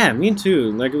 Yeah, me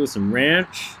too. Like it with some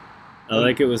ranch. I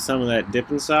like it with some of that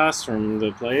dipping sauce from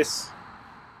the place.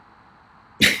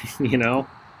 You know?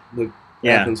 The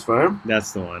Yeah, Athens Farm.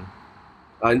 that's the one.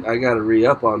 I got to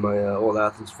re-up on my old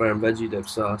Athens Farm veggie dip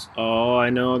sauce. Oh,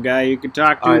 I know a guy you could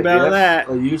talk to about that.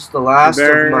 I used the last You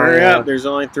better of hurry my up. There's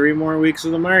only 3 more weeks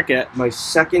of the market. my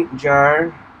second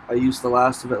jar. I used the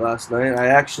last of it last night. I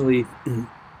actually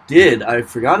did. I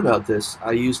forgot about this.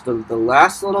 I used the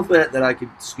last little bit that I could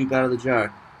scoop out of the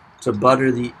jar to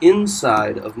butter the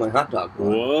inside of my hot dog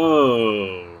bun.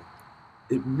 Whoa.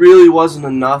 It really wasn't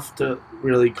enough to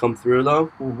really come through, though.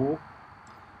 Mm-hmm.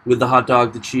 With the hot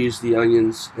dog, the cheese, the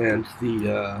onions, and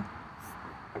the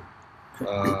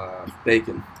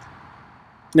bacon.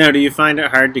 Now, do you find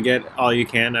it hard to get all you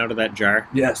can out of that jar?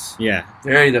 Yes. Yeah.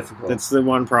 Very difficult. That's the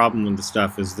one problem with the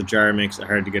stuff is the jar makes it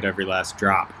hard to get every last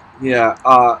drop. Yeah.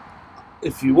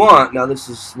 If you want, now this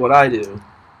is what I do.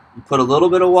 You put a little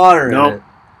bit of water in Nope.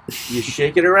 it. You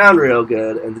shake it around real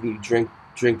good, and then you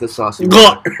drink the saucy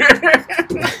Gulp. water.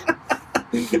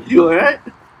 You alright?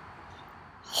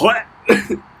 What?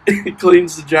 It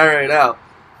cleans the jar right out.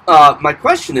 My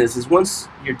question is once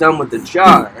you're done with the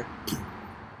jar,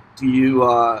 do you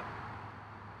want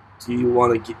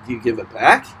to do you give it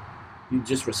back? You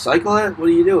just recycle it? What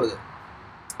do you do with it?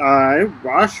 I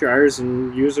wash jars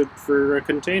and use it for a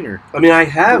container. I mean, I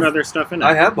Put have other stuff in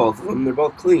it. both of them. They're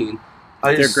both clean.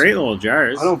 They're great little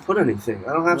jars. I don't put anything.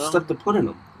 I don't have Well, stuff to put in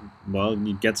them. Well,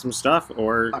 you get some stuff,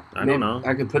 or I Maybe don't know.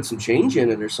 I could put some change in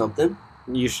it or something.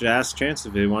 You should ask Chance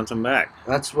if he wants them back.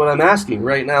 That's what I'm asking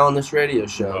right now on this radio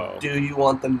show. Oh. Do you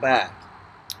want them back?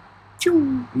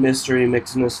 Mystery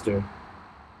Mix Mister.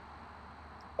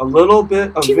 A little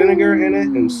bit of vinegar in it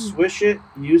and swish it.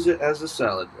 Use it as a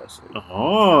salad dressing.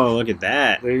 Oh, look at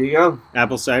that. There you go.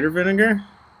 Apple cider vinegar?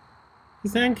 You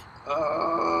think?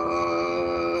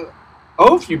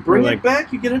 If you bring Or it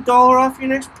back, you get $1 off your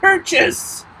next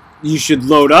purchase. You should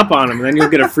load up on them, then you'll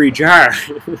get a free jar.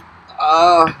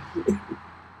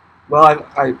 Well,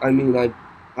 I mean, I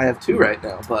have 2 right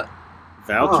now, but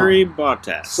Valtteri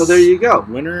Bottas. So there you go.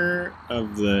 Winner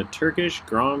of the Turkish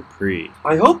Grand Prix.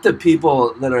 I hope that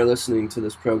people that are listening to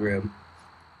this program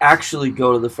actually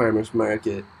go to the farmer's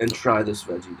market and try this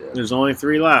veggie dip. There's only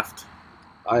 3 left.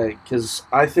 Because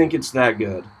I think it's that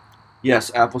good.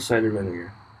 Yes, apple cider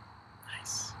vinegar.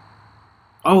 Nice.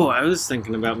 Oh, I was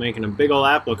thinking about making a big ol'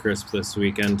 apple crisp this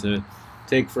weekend to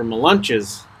take for my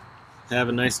lunches. Have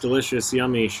a nice, delicious,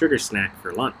 yummy sugar snack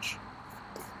for lunch.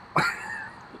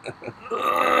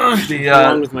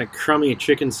 Along with my crummy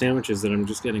chicken sandwiches that I'm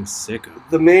just getting sick of.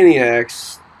 The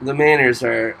maniacs, the Mainers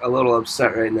are a little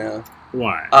upset right now.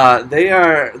 Why?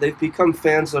 They've become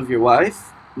fans of your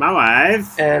wife, My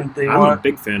wife. and I'm a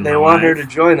big fan of they my want her wife. to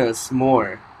join us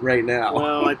more right now.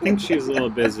 Well, I think she's a little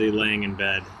busy laying in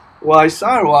bed. Well, I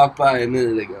saw her walk by a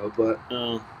minute ago, but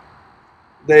Oh,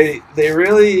 they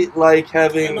really like I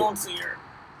having don't see her.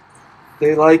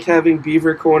 they like having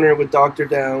Beaver Corner with Dr.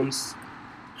 Downs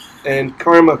and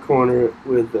Karma Corner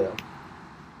with Bill.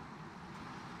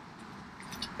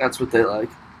 That's what they like.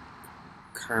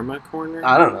 Karma Corner?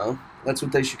 I don't know. That's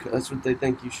what they should. That's what they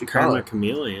think you should call Karma it.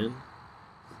 Chameleon.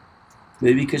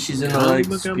 Maybe because she's into like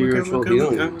spiritual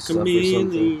healing stuff or something.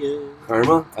 Chameleon.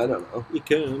 Karma? I don't know. We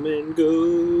come and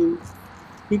go.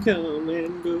 We come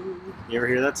and go. You ever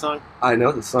hear that song? I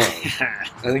know the song. I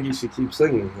think you should keep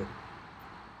singing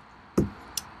it.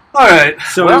 All right.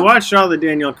 So well, we watched all the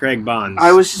Daniel Craig Bonds.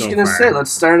 I was just so gonna far. say,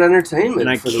 let's start entertainment. And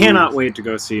I for the cannot week. wait to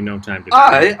go see No Time to Die.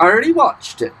 I already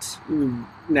watched it.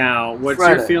 Now, what's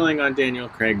Friday. your feeling on Daniel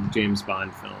Craig James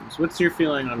Bond films? What's your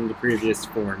feeling on the previous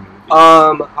 4 movies?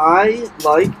 I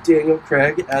like Daniel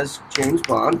Craig as James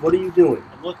Bond. What are you doing?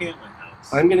 I'm looking at my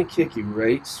house. I'm gonna kick you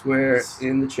right square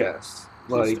in the chest,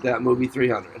 like that movie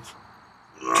 300.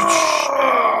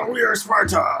 We are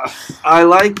Sparta! I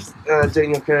like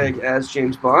Daniel Craig as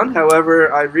James Bond.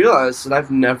 However, I realized that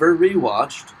I've never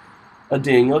rewatched a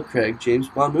Daniel Craig James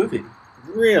Bond movie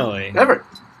Really? ever.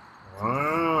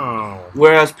 Wow.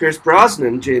 Whereas Pierce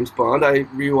Brosnan James Bond, I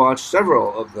rewatched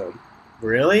several of them.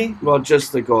 Really? Well,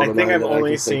 just the GoldenEye. I think I've that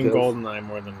only can seen think of. GoldenEye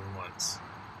more than once.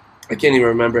 I can't even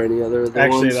remember any other of the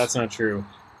Actually, ones. that's not true.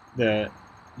 The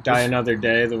Die Another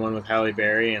Day, the one with Halle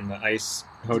Berry and the Ice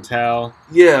Hotel.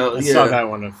 Yeah, I yeah. saw that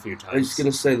one a few times. I was just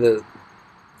gonna say that.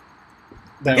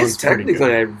 That I guess one's pretty technically,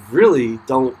 good. I really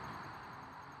don't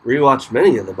rewatch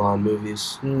many of the Bond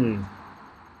movies.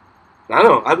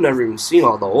 I've never even seen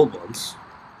all the old ones.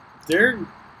 There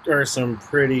are some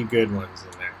pretty good ones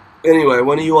in there. Anyway,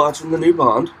 when are you watching the new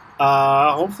Bond?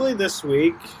 Hopefully this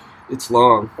week It's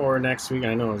long. or next week.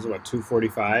 I know it's what,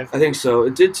 2:45. I think so.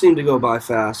 It did seem to go by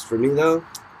fast for me, though.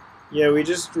 Yeah, we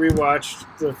just rewatched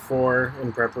the 4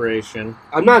 in preparation.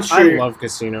 I'm not I sure. love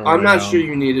Casino I'm not Royale. sure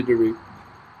you needed to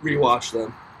rewatch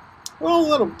them.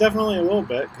 Well, definitely a little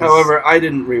bit. 'cause, However, I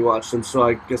didn't rewatch them, so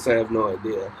I guess I have no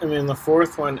idea. I mean, the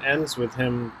 4th one ends with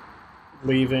him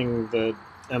leaving the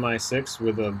MI6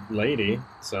 with a lady,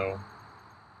 so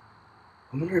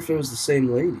I wonder if it was the same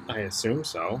lady. I assume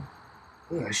so.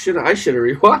 Yeah, I should have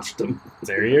rewatched them.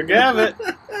 There you have it.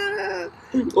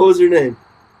 What was her name?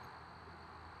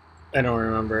 I don't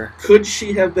remember. Could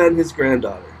she have been his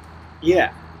granddaughter?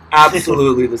 Yeah.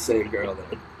 Absolutely the same girl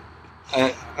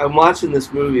then. I'm watching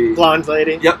this movie. Blonde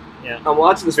lady? Yep. Yeah. I'm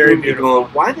watching this Very movie beautiful.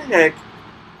 going, why the heck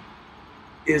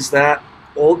is that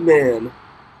old man...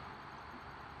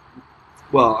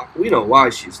 Well, we know why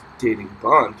she's dating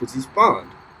Bond, because he's Bond.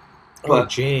 But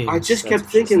James. I just That's kept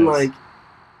what she thinking, says. like,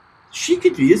 she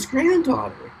could be his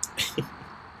granddaughter.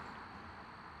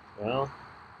 Well,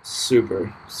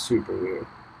 Super, super weird.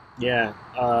 yeah.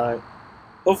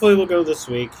 Hopefully we'll go this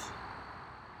week.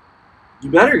 You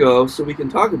better go so we can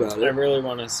talk about I it really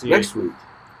want to see next it. week.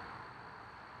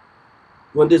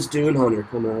 When does Dune Hunter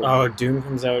come out? Oh, Dune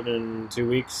comes out in 2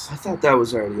 weeks. I thought that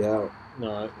was already out.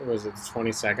 No, was it the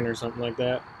 22nd or something like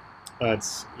that?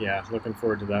 Yeah, looking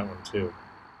forward to that one too.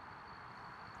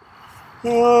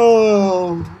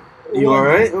 Oh, You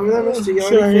alright over there, Mr.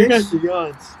 Yarny Face? the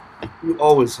yawns. You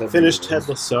always have Finished the Ted yawns.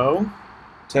 Lasso.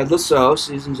 Ted Lasso,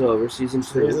 season's over, season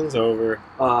 2. Season's over.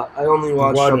 I only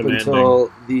watched What up an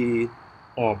until the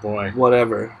Oh boy,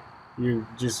 whatever. you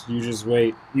just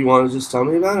wait. You want to just tell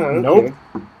me about it? I don't Nope.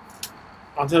 care.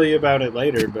 I'll tell you about it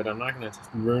later, but I'm not going to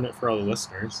ruin it for all the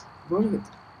listeners. What?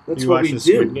 That's you what watched we the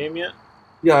Squid do. Game yet?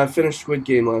 Yeah, I finished Squid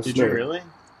Game last Did night. you really?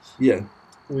 Yeah.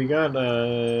 We got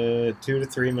 2 to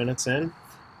 3 minutes in.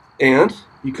 And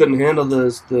you couldn't handle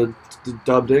the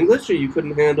dubbed English, or you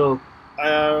couldn't handle...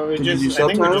 Did you do I think we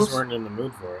subtitles? just weren't in the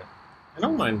mood for it. I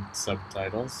don't mind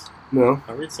subtitles. No.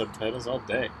 I read subtitles all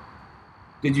day.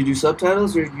 Did you do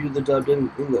subtitles, or you the dubbed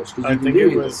in English? 'Cause I you can think do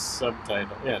it either. was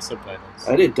subtitles. Yeah, subtitles.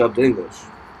 I did dubbed English.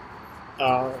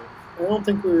 I don't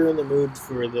think we were in the mood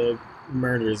for the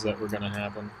murders that were going to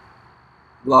happen.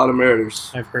 A lot of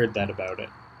murders. I've heard that about it.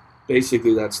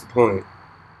 Basically, that's the point.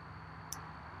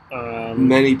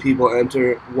 Many people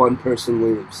enter, one person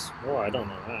leaves. Oh, I don't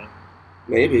know that.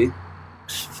 Maybe.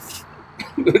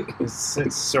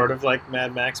 It's sort of like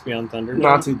Mad Max Beyond Thunderdome.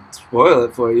 Not to spoil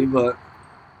it for you, but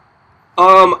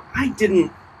I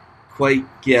didn't quite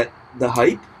get the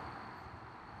hype.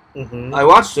 Mm-hmm. I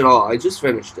watched it all. I just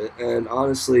finished it, and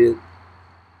honestly,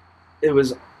 it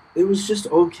was just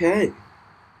okay.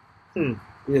 Hmm.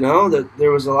 You know, that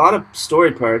there was a lot of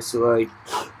story parts that, like,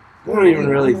 they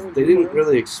didn't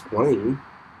really explain.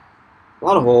 A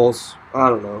lot of holes. I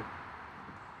don't know.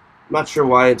 I'm not sure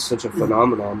why it's such a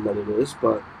phenomenon that it is,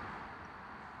 but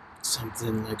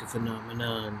Something like a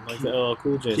phenomenon, like the LL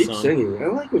Cool J keep song. singing. I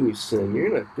like when you sing.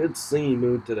 You're in a good singing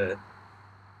mood today.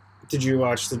 Did you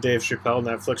watch the Dave Chappelle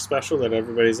Netflix special that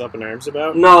everybody's up in arms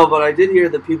about? No, but I did hear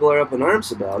that people are up in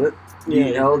arms about it. The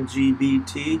Yeah.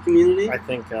 LGBT community? I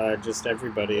think just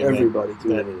everybody Everybody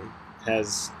community. that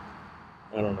has,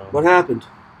 I don't know. What happened?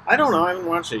 I don't know. I haven't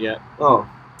watched it yet. Oh,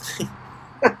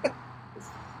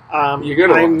 you're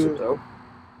gonna watch it, though.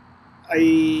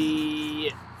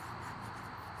 I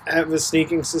have a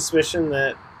sneaking suspicion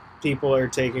that people are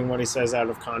taking what he says out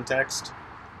of context,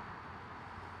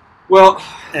 Well,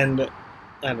 and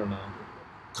I don't know.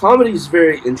 comedy is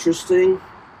very interesting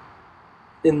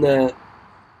in that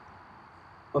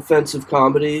offensive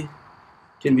comedy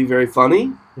can be very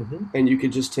funny, Mm-hmm. and you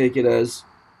could just take it as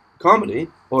comedy,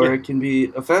 or Yeah. it can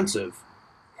be offensive,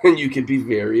 and you could be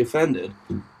very offended.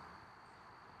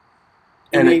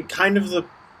 I mean, kind of the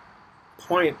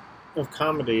point of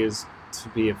comedy is to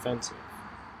be offensive.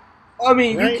 I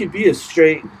mean, Right? you could be a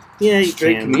straight Yeah, you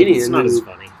Straight can, but comedian It's not as who-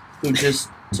 funny. who just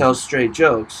tells straight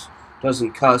jokes,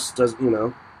 doesn't cuss,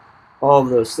 doesn't, all of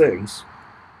those things.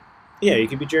 Yeah, you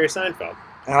could be Jerry Seinfeld.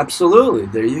 Absolutely.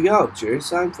 There you go, Jerry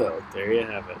Seinfeld. There you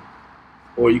have it.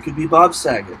 Or you could be Bob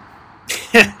Saget.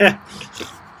 You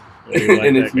like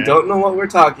And that if you guy. don't know what we're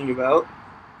talking about,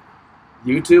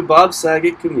 YouTube Bob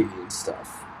Saget comedian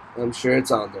stuff. I'm sure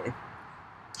it's on there.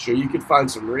 Sure, you could find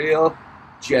some real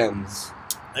gems.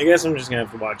 I guess I'm just gonna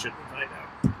have to watch it and find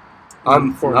out.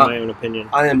 I'm Form not- my own opinion.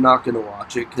 I am not going to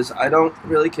watch it because I don't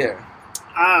really care.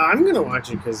 I'm gonna watch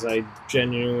it because I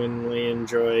genuinely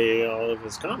enjoy all of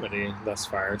his comedy thus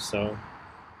far. So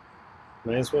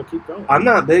might as well keep going. I'm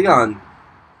not big on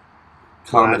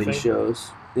comedy Laughing?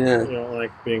 shows. Yeah. You don't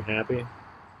like being happy.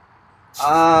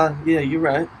 Yeah, you're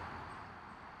right.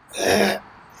 I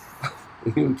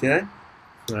You okay?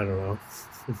 don't know.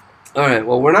 All right.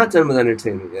 Well, we're not done with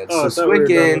entertainment yet. Oh, I So, thought we Squid were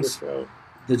done with Games, the show.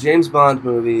 the James Bond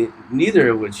movie, neither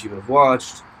of which you have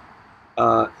watched.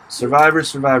 Survivor.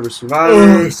 Survivor.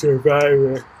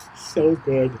 So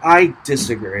good. I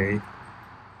disagree.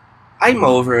 I'm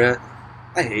over it.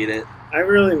 I hate it. I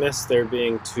really miss there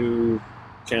being 2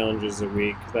 challenges a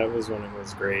week. That was when it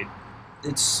was great.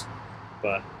 It's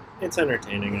But it's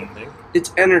entertaining, I think.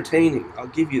 it's entertaining. I'll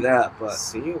give you that. But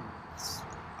See,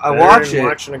 I better watch than it.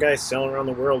 watching a guy sailing around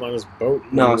the world on his boat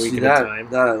No, one see week at a that time.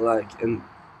 that I like. And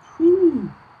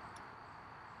whew,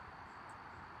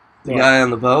 the What? guy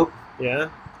on the boat, Yeah?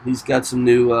 he's got some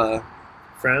new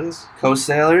Friends?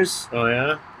 co-sailors. Oh,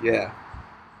 yeah? Yeah,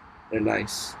 they're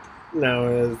nice.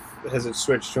 Now, has it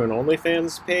switched to an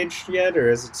OnlyFans page yet, or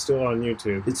is it still on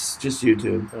YouTube? It's just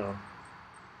YouTube. Oh.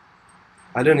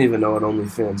 I don't even know what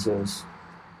OnlyFans is.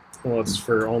 Well, it's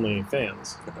for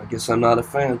OnlyFans. I guess I'm not a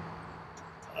fan.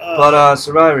 But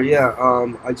Survivor, yeah.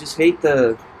 I just hate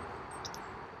the.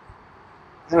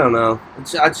 I don't know. It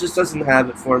just doesn't have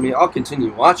it for me. I'll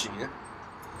continue watching it.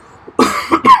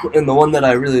 And the one that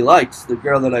I really liked, the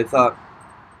girl that I thought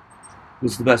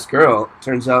was the best girl,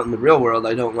 turns out in the real world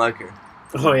I don't like her.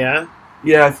 Oh, yeah?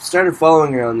 Yeah, I started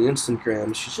following her on the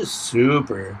Instagram. She's just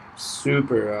super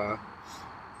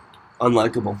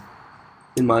unlikable,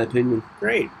 in my opinion.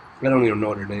 Great. I don't even know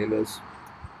what her name is.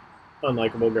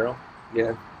 Unlikable girl.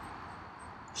 Yeah.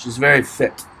 She's very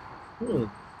fit. Hmm.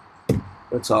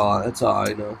 That's all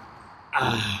I know.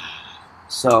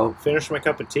 So, Finish my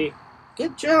cup of tea.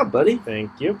 good job, buddy.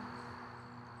 Thank you.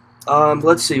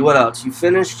 Let's see, what else? You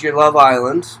finished your Love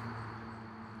Island.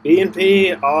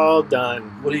 B&P, all done.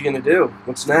 What are you gonna do?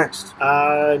 What's next?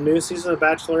 New season of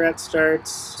Bachelorette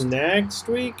starts next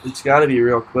week. It's gotta be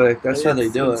real quick. That's how they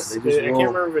do it. It's- They just I can't roll.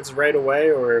 remember if it's right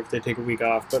away or if they take a week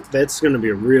off, but that's going to be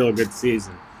a real good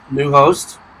season. New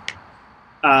host?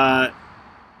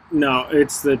 No,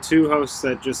 it's the 2 hosts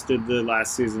that just did the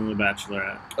last season of The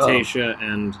Bachelorette. Oh. Tayshia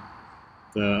and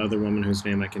the other woman whose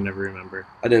name I can never remember.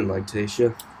 I didn't like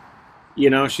Tayshia. You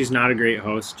know, she's not a great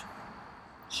host.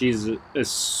 She's a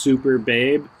super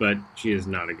babe, but she is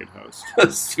not a good host.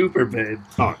 Super babe.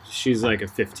 Oh, she's like a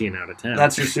 15 out of 10.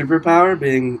 That's your superpower,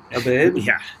 being a babe?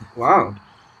 Yeah. Wow.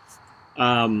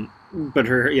 But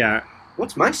her, yeah,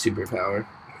 What's my superpower?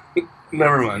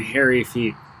 Never mind. hairy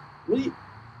feet, What do you...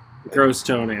 gross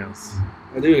toenails.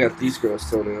 I do got these gross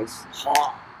toenails.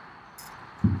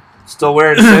 Still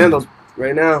wearing sandals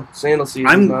right now. Sandal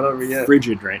season's I'm not over yet.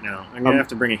 frigid right now. I'm gonna have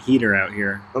to bring a heater out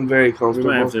here. I'm very We comfortable.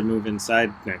 might have to move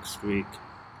inside next week.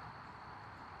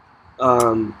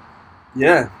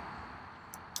 Yeah.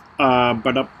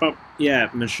 Yeah,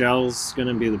 Michelle's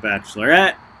gonna be the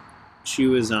Bachelorette. She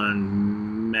was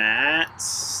on Matt's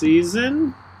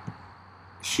season.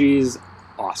 She's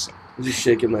awesome. I'm just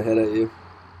shaking my head at you.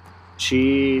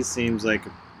 She seems like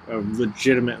a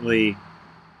legitimately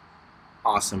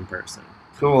awesome person.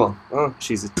 Cool. Oh.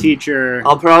 She's a teacher.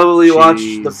 I'll probably watch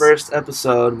She's- the first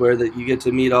episode where you get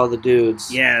to meet all the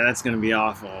dudes. Yeah, that's gonna be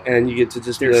awful. And you get to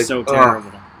just They're be like, so "Oh,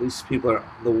 terrible. these people are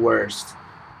the worst.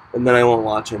 And then I won't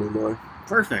watch anymore.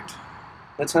 Perfect.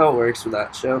 That's how it works with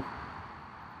that show.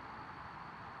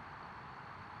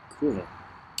 Cool.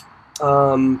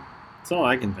 That's all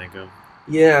I can think of.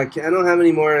 Yeah, I don't have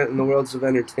any more in the worlds of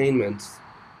entertainment.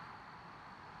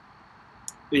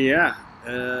 Yeah.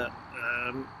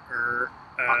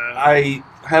 I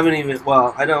haven't even.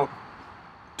 Well, I don't.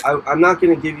 I'm not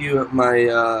going to give you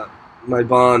my my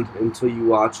bond until you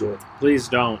watch it. Please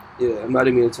don't. Yeah, I'm not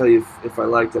even going to tell you if I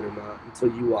liked it or not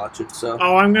until you watch it. So.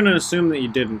 Oh, I'm going to assume that you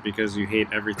didn't because you hate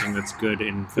everything that's good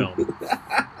in film.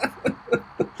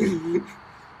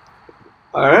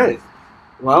 All right.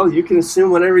 Well, you can assume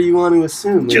whatever you want to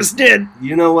assume. Just did.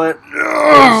 You know what?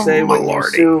 Oh, They say when you lordy.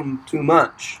 assume too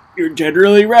much. You're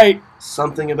generally right.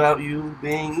 Something about you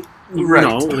being right.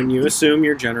 No, when you assume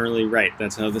you're generally right.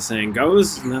 That's how the saying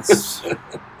goes, and that's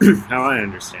how I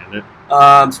understand it.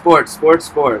 Sports.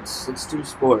 Let's do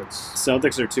sports.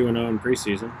 Celtics are 2-0 in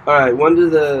preseason. All right. When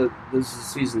does the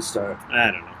season start? I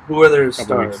don't know. Who are their Couple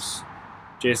stars? weeks.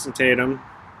 Jason Tatum,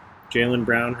 Jaylen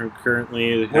Brown, who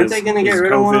currently Weren't they going to get is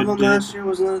rid of one of them COVID. last year?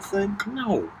 Wasn't that a thing?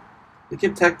 No. They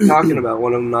kept talking about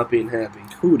one of them not being happy.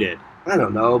 Who did? I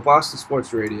don't know. Boston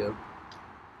Sports Radio.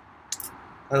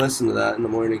 I listen to that in the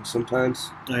morning sometimes.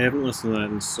 I haven't listened to that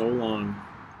in so long.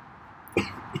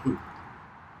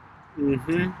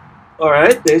 Mm-hmm. All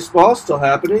right, baseball still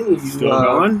happening. You, Still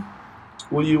going?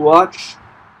 Will you watch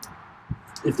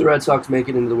if the Red Sox make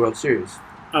it into the World Series?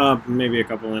 Maybe a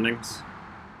couple innings.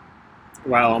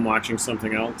 While I'm watching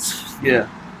something else. Yeah.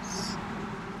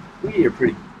 You're a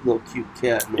pretty little cute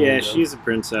cat. Yeah, she's a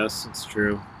princess. It's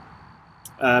true.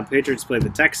 Patriots play the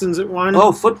Texans at 1.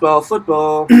 Oh, football.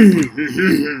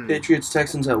 Patriots,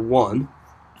 Texans at 1.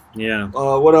 Yeah.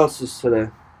 What else is today?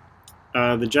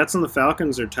 The Jets and the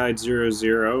Falcons are tied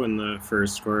 0-0 in the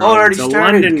first quarter. Oh, it already it's a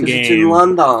started London because game. it's in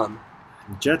London.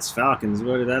 Jets Falcons.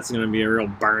 That's going to be a real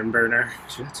barn burner.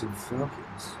 Jets and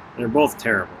Falcons. They're both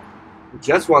terrible. The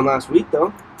Jets won last week,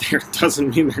 though. That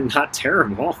doesn't mean they're not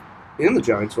terrible. And the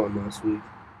Giants won last week.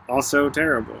 Also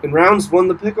terrible. And Rounds won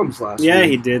the Pick'ems last Yeah,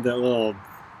 week. he did that little.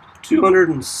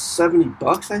 $270,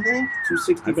 I think.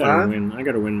 I gotta $265. win. I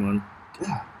gotta win one.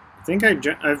 God. I think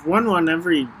I've won one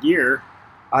every year.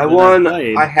 I that won. I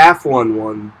played. I half won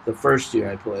one the first year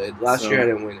I played. Last So, year I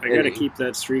didn't win. I gotta any. keep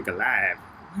that streak alive.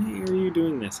 Why are you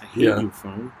doing this? I hate Yeah. you,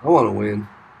 phone. I want to win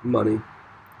money.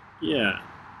 Yeah.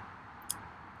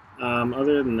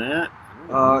 Other than that,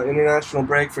 International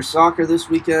break for soccer this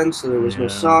weekend, so there was no Yeah.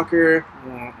 soccer.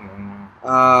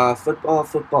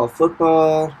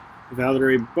 Football.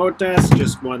 Valerie Bottas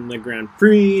just won the Grand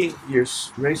Prix. Your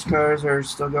race cars are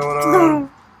still going on.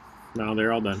 No,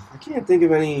 they're all done. I can't think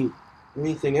of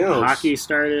anything else. Hockey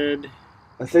started.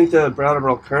 I think the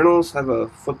Brattleboro Colonels have a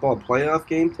football playoff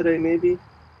game today, maybe.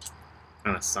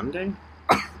 On a Sunday?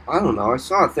 I don't know. I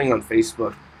saw a thing on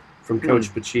Facebook from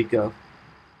Coach Pacheco.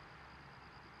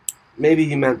 Maybe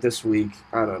he meant this week.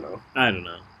 I don't know. I don't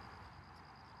know.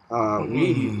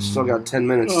 We still got 10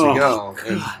 minutes Oh, to go,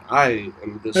 and God. I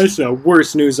am just That's the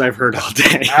worst news I've heard all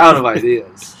day. out of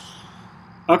ideas.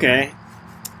 Okay.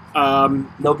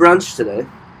 No brunch today.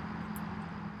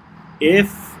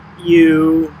 If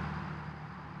you...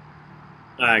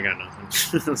 I got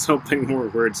nothing. I was hoping more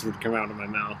words would come out of my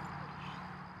mouth.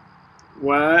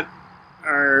 What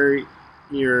are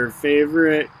your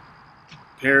favorite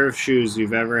pair of shoes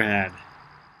you've ever had?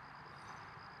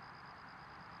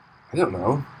 I don't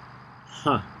know.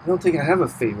 Huh. I don't think I have a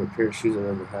favorite pair of shoes I've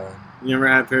ever had. You ever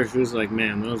had a pair of shoes like,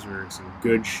 man, those were some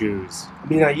good shoes. I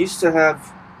mean, I used to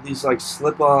have these like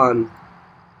slip-on,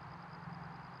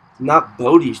 not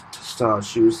Bodie style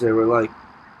shoes. They were like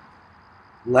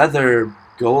leather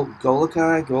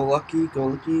Golucky.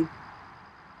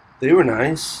 They were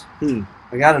nice. Hmm.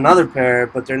 I got another pair,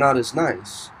 but they're not as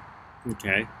nice.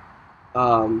 Okay.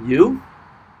 You?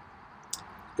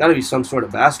 Got to be some sort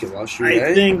of basketball shoe,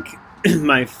 I think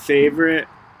my favorite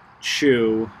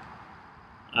shoe,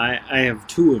 I have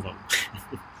two of them.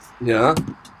 Yeah.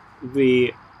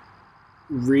 The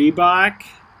Reebok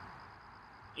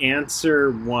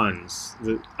Answer Ones,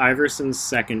 the Iverson's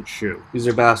second shoe, These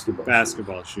are basketball.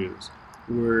 basketball shoes,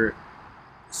 were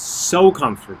so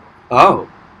comfortable.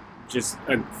 Oh. Just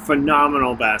a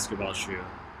phenomenal basketball shoe.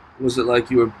 Was it like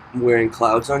you were wearing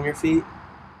clouds on your feet?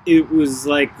 It was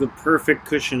like the perfect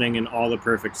cushioning in all the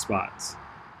perfect spots.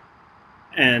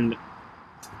 And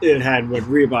it had what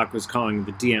Reebok was calling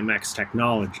the DMX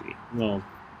technology. Well,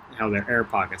 how their air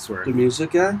pockets were. The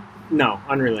music guy? No,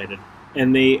 unrelated.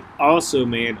 And they also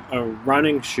made a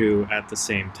running shoe at the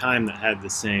same time that had the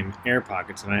same air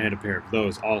pockets, and I had a pair of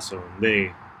those also, and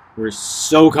they were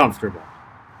so comfortable.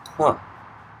 Huh.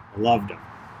 I loved them.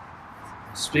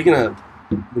 Speaking of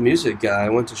the music guy, I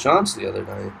went to Sean's the other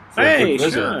night. For a Hey, quick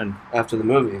visit Sean. After the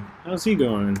movie. How's he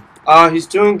going? He's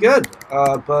doing good.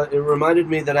 But it reminded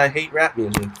me that I hate rap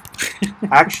music.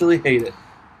 Actually hate it.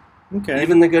 Okay.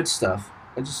 Even the good stuff.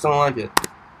 I just don't like it.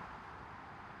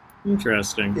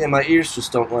 Interesting. Yeah, my ears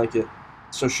just don't like it.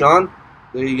 So, Sean,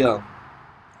 there you go.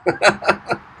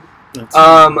 That's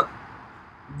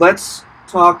Let's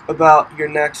talk about your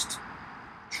next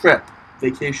trip,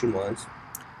 vacation-wise.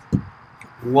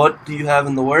 What do you have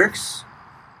in the works?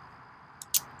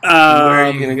 Where are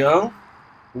you going to go?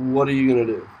 What are you going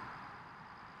to do?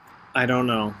 I don't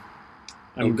know.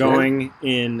 I'm Okay. going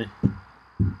in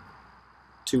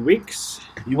 2 weeks.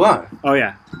 You are? Oh,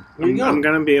 yeah. Where are you I'm going?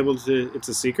 going to be able to... It's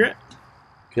a secret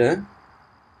Okay.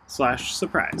 /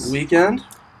 surprise. Weekend?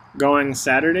 Going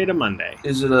Saturday to Monday.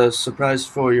 Is it a surprise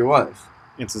for your wife?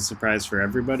 It's a surprise for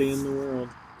everybody in the world.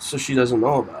 So she doesn't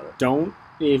know about it. Don't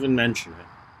even mention it.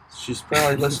 She's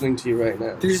probably listening to you right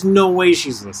now. There's no way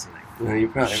she's listening. No, you're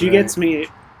probably She right. gets me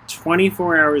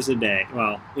 24 hours a day.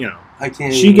 Well, you know, I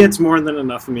can't she even- gets more than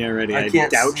enough of me already. I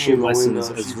can't doubt see she in the listens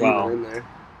window if as she's well even in there.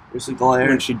 There's a glare.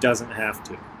 when she doesn't have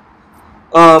to.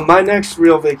 My next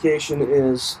real vacation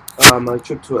is my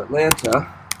trip to Atlanta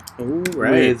Oh,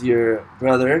 right. with your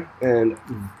brother and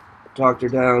Dr.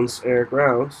 Downs, Eric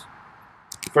Rounds.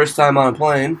 First time on a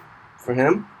plane for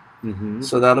him, Mm-hmm.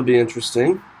 so that'll be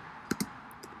interesting.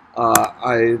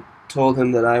 I told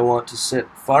him that I want to sit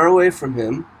far away from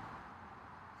him.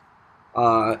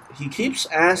 He keeps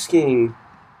asking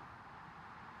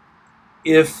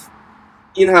if,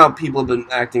 you know how people have been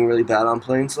acting really bad on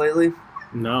planes lately?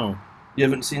 No, You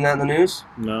haven't seen that in the news?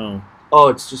 no. Oh,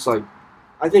 it's just like,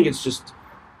 I think it's just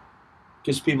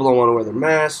because people don't want to wear their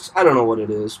masks. I don't know what it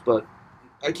is, but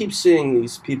I keep seeing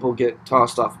these people get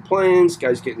tossed off of planes,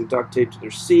 guys getting duct taped to their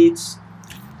seats.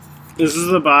 This is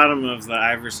the bottom of the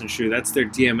Iverson shoe. That's their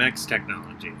DMX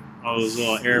technology. All those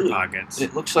little air pockets.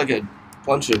 It looks like a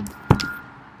bunch of,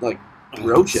 like, Oh,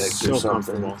 roach it's eggs so or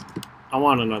something. comfortable. I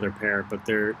want another pair, but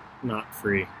they're not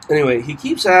free. Anyway, he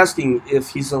keeps asking if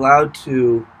he's allowed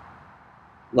to,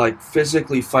 like,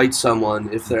 physically fight someone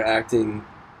if they're acting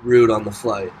rude on the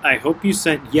flight. I hope you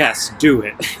said yes. Do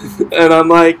it. And I'm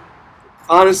like,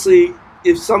 honestly,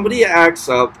 if somebody acts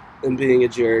up and being a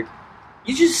jerk,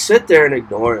 you just sit there and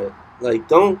ignore it. Like,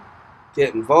 don't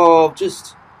get involved.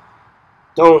 Just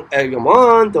don't egg them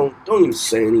on. Don't even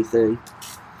say anything.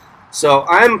 So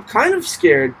I'm kind of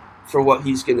scared for what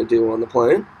he's going to do on the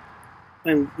plane.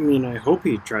 I mean, I hope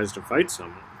he tries to fight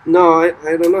someone. No, I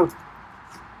don't know.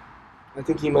 I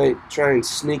think he might try and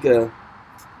sneak a,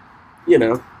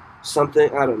 something.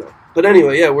 I don't know. But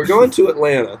anyway, yeah, we're going to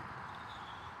Atlanta.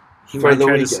 He For might the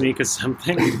try weekend. to sneak us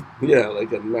something. Yeah,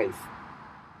 like a knife.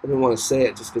 I didn't want to say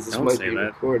it just because this Don't might say be that.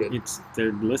 recorded.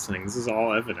 They're listening. This is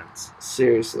all evidence.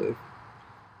 Seriously.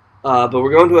 But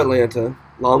we're going to Atlanta,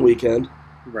 long weekend.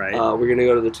 Right. We're going to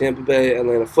go to the Tampa Bay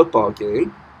Atlanta football game.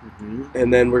 hmm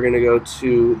And then we're going to go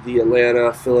to the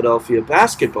Atlanta Philadelphia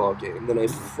basketball game the night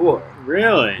before.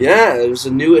 Really? Yeah, it was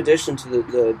a new addition to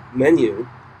the menu.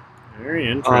 Very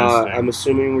interesting. I'm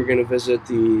assuming we're going to visit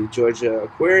the Georgia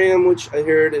Aquarium, which I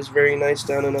heard is very nice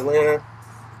down in Atlanta.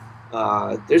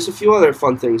 There's a few other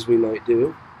fun things we might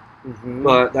do. Mhm.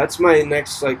 But that's my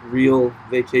next, like, real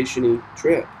vacation-y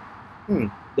trip. Hmm.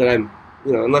 That I'm,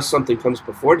 unless something comes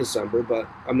before December, but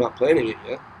I'm not planning it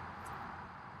yet.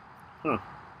 Huh.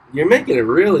 You're making a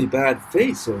really bad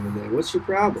face over there. What's your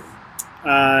problem?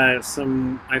 I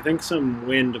think some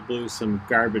wind blew some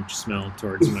garbage smell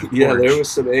towards my porch. Yeah, there was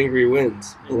some angry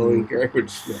winds blowing Mm-hmm. garbage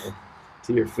smell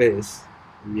to your face.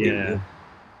 Yeah.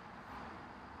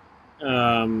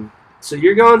 So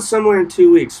you're going somewhere in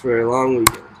 2 weeks for a long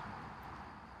weekend,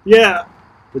 Yeah.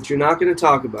 but you're not going to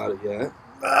talk about it yet.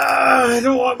 I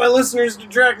don't want my listeners to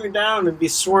track me down and be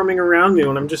swarming around me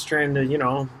when I'm just trying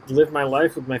to, live my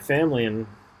life with my family. And,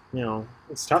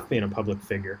 it's tough being a public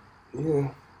figure. Yeah.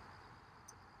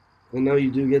 I know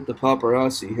you do get the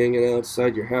paparazzi hanging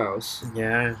outside your house.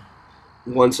 Yeah.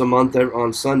 Once a month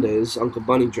on Sundays, Uncle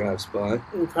Bunny drives by.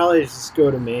 We'll probably just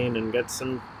go to Maine and get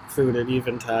some food at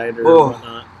Eventide or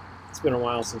whatnot. It's been a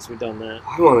while since we've done that.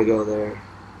 I want to go there.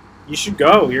 You should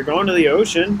go. You're going to the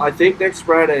ocean. I think next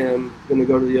Friday I'm going to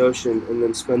go to the ocean and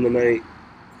then spend the night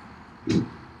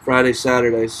Friday,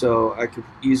 Saturday, so I could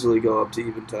easily go up to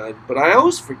Eventide. But I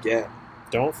always forget.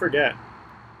 Don't forget.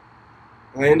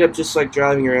 I end up just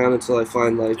driving around until I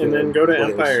find and then go to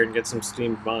place. Empire and get some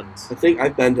steamed buns. I think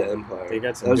I've been to Empire. They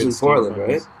got some that was good in steamed Portland, buns.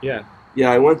 right? Yeah.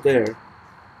 Yeah, I went there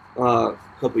a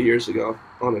couple years ago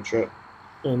on a trip.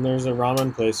 And there's a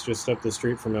ramen place just up the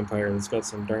street from Empire that's got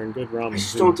some darn good ramen. I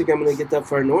just too. don't think I'm going to get that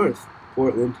far north,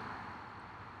 Portland.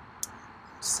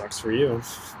 Sucks for you.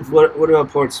 What about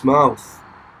Portsmouth?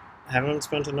 Haven't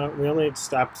spent enough. We only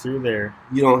stopped through there.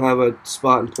 You don't have a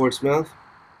spot in Portsmouth?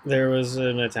 There was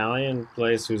an Italian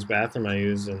place whose bathroom I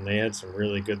used, and they had some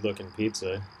really good-looking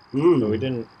pizza. Mm. But we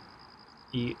didn't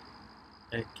eat.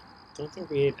 I don't think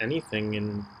we ate anything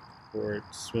in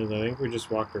Portsmouth. I think we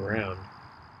just walked around.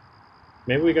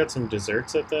 Maybe we got some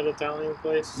desserts at that Italian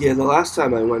place. Yeah, the last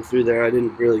time I went through there, I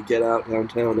didn't really get out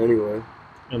downtown anyway.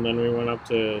 And then we went up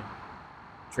to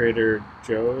Trader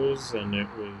Joe's, and it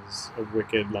was a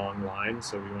wicked long line,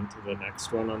 so we went to the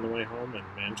next one on the way home in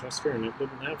Manchester, and it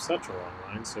didn't have such a long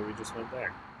line, so we just went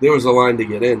there. There was a line to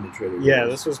get in to Trader Joe's. Yeah,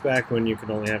 this was back when you could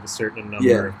only have a certain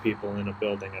number of people in a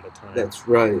building at a time. That's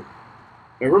right.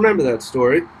 I remember that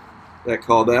story, that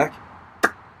callback.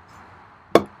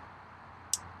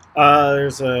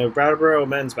 There's a Brattleboro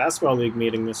Men's Basketball League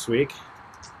meeting this week,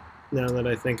 now that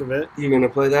I think of it. You going to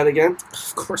play that again?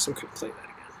 Of course I'm going to play that again.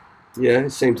 Yeah,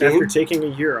 same team? After taking a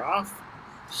year off?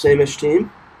 Same-ish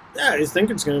team? Yeah, I think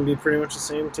it's going to be pretty much the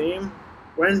same team.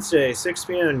 Wednesday, 6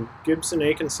 p.m.,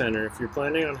 Gibson-Aiken Center. If you're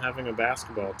planning on having a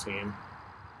basketball team,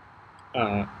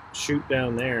 shoot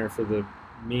down there for the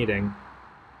meeting.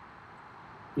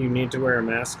 You need to wear a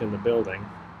mask in the building.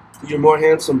 Your more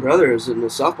handsome brother is in the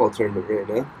softball tournament right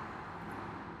now.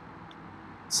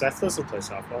 Seth doesn't play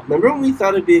softball. Remember when we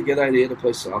thought it'd be a good idea to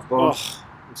play softball? Oh,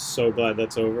 I'm so glad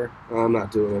that's over. I'm not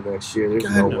doing it next year. There's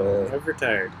God, no way. I've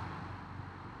retired.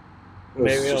 It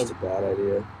was Maybe just a bad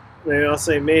idea. Maybe I'll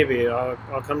say maybe. I'll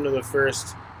come to the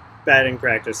first batting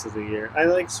practice of the year. I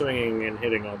like swinging and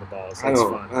hitting all the balls. That's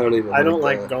fun. I don't even. I don't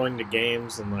like that. going to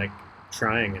games and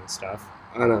trying and stuff.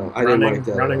 I know. I didn't like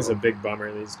that. Running's a big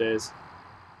bummer these days.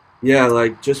 Yeah,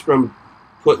 just from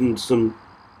putting some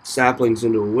saplings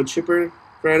into a wood chipper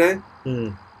Friday,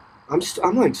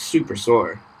 I'm super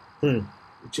sore.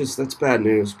 That's bad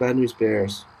news. Bad news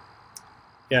bears.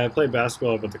 Yeah, I played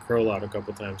basketball up at the Crow Lot a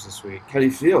couple times this week. How do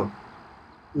you feel?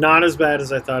 Not as bad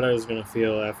as I thought I was going to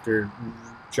feel after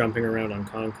jumping around on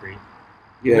concrete.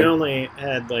 Yeah. We only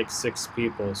had 6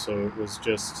 people, so it was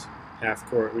just half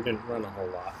court. We didn't run a whole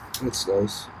lot. That's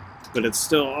nice. But it's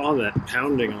still all that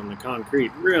pounding on the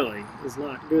concrete really is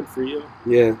not good for you.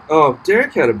 Yeah. Oh,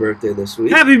 Derek had a birthday this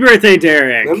week. Happy birthday,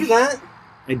 Derek! Remember that?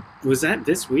 Was that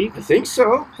this week? I think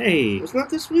so. Hey. It's not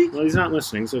this week? Well, he's not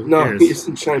listening, so who No, cares? he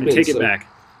doesn't chime in. Take it back.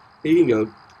 He can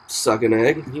go suck an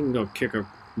egg, You can go kick a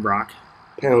rock,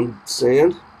 pound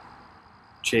sand.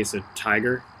 chase a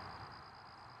tiger,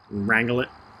 wrangle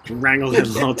that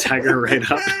little tiger right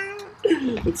up.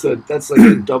 That's like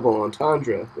a double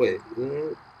entendre. Wait.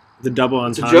 The double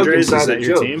It's a joke entendres, is inside that a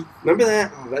your joke. team? Remember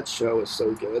that? Oh, that show was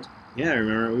so good. Yeah, I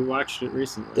remember. We watched it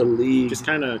recently. The League. Just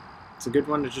kind of, it's a good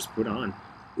one to just put on.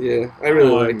 Yeah, I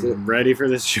really liked it. I'm ready for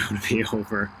this show to be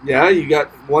over. Yeah, you got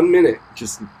 1 minute.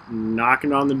 Just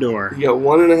knocking on the door. You got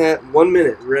 1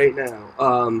 minute right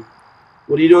now.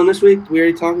 What are you doing this week? We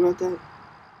already talked about that?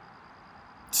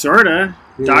 Sorta.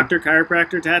 Yeah. Doctor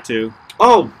Chiropractor Tattoo.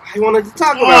 Oh, I wanted to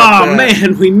talk about Oh, that.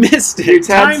 man, we missed it. Your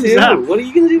Time's tattoo. up. What are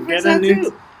you going to do for a Get a new-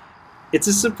 tattoo? It's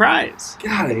a surprise.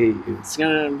 God, I hate you. It's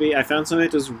going to be, I found somebody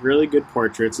that does really good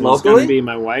portraits, and Locally? it's going to be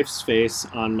my wife's face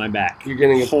on my back. You're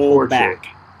getting a whole portrait back.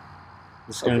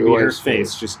 It's of going to your be her wife's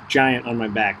face, face. just giant on my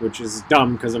back, which is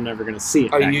dumb because I'm never going to see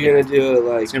it. Are back you there. going to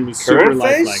do It's going to be current super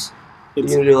lifelike. face? You're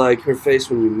It's going to do her face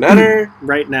when you met her?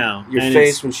 right now. Your and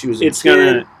face when she was a It's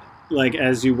kid? going to,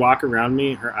 as you walk around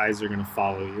me, her eyes are going to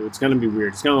follow you. It's going to be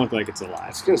weird. It's going to look like it's alive.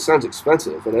 It's going to sound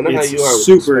expensive, and I know It's how you are with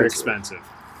super expensive.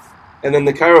 And then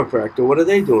the chiropractor, what are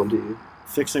they doing to you?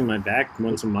 fixing my back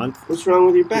once a month. What's wrong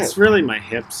with your back? It's really my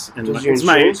hips and Does your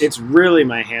insurance- it's really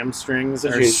my hamstrings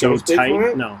Does are your so insurance pay for tight.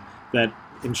 it? No, that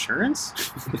insurance?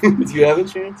 Do you have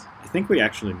insurance? I think we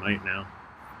actually might now.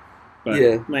 But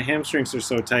Yeah. my hamstrings are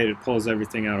so tight it pulls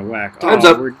everything out of whack. Time's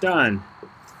up. We're done.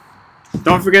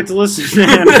 Don't forget to listen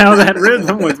to Now That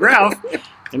Rhythm with Ralph,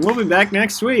 and we'll be back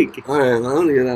next week. All right, I don't get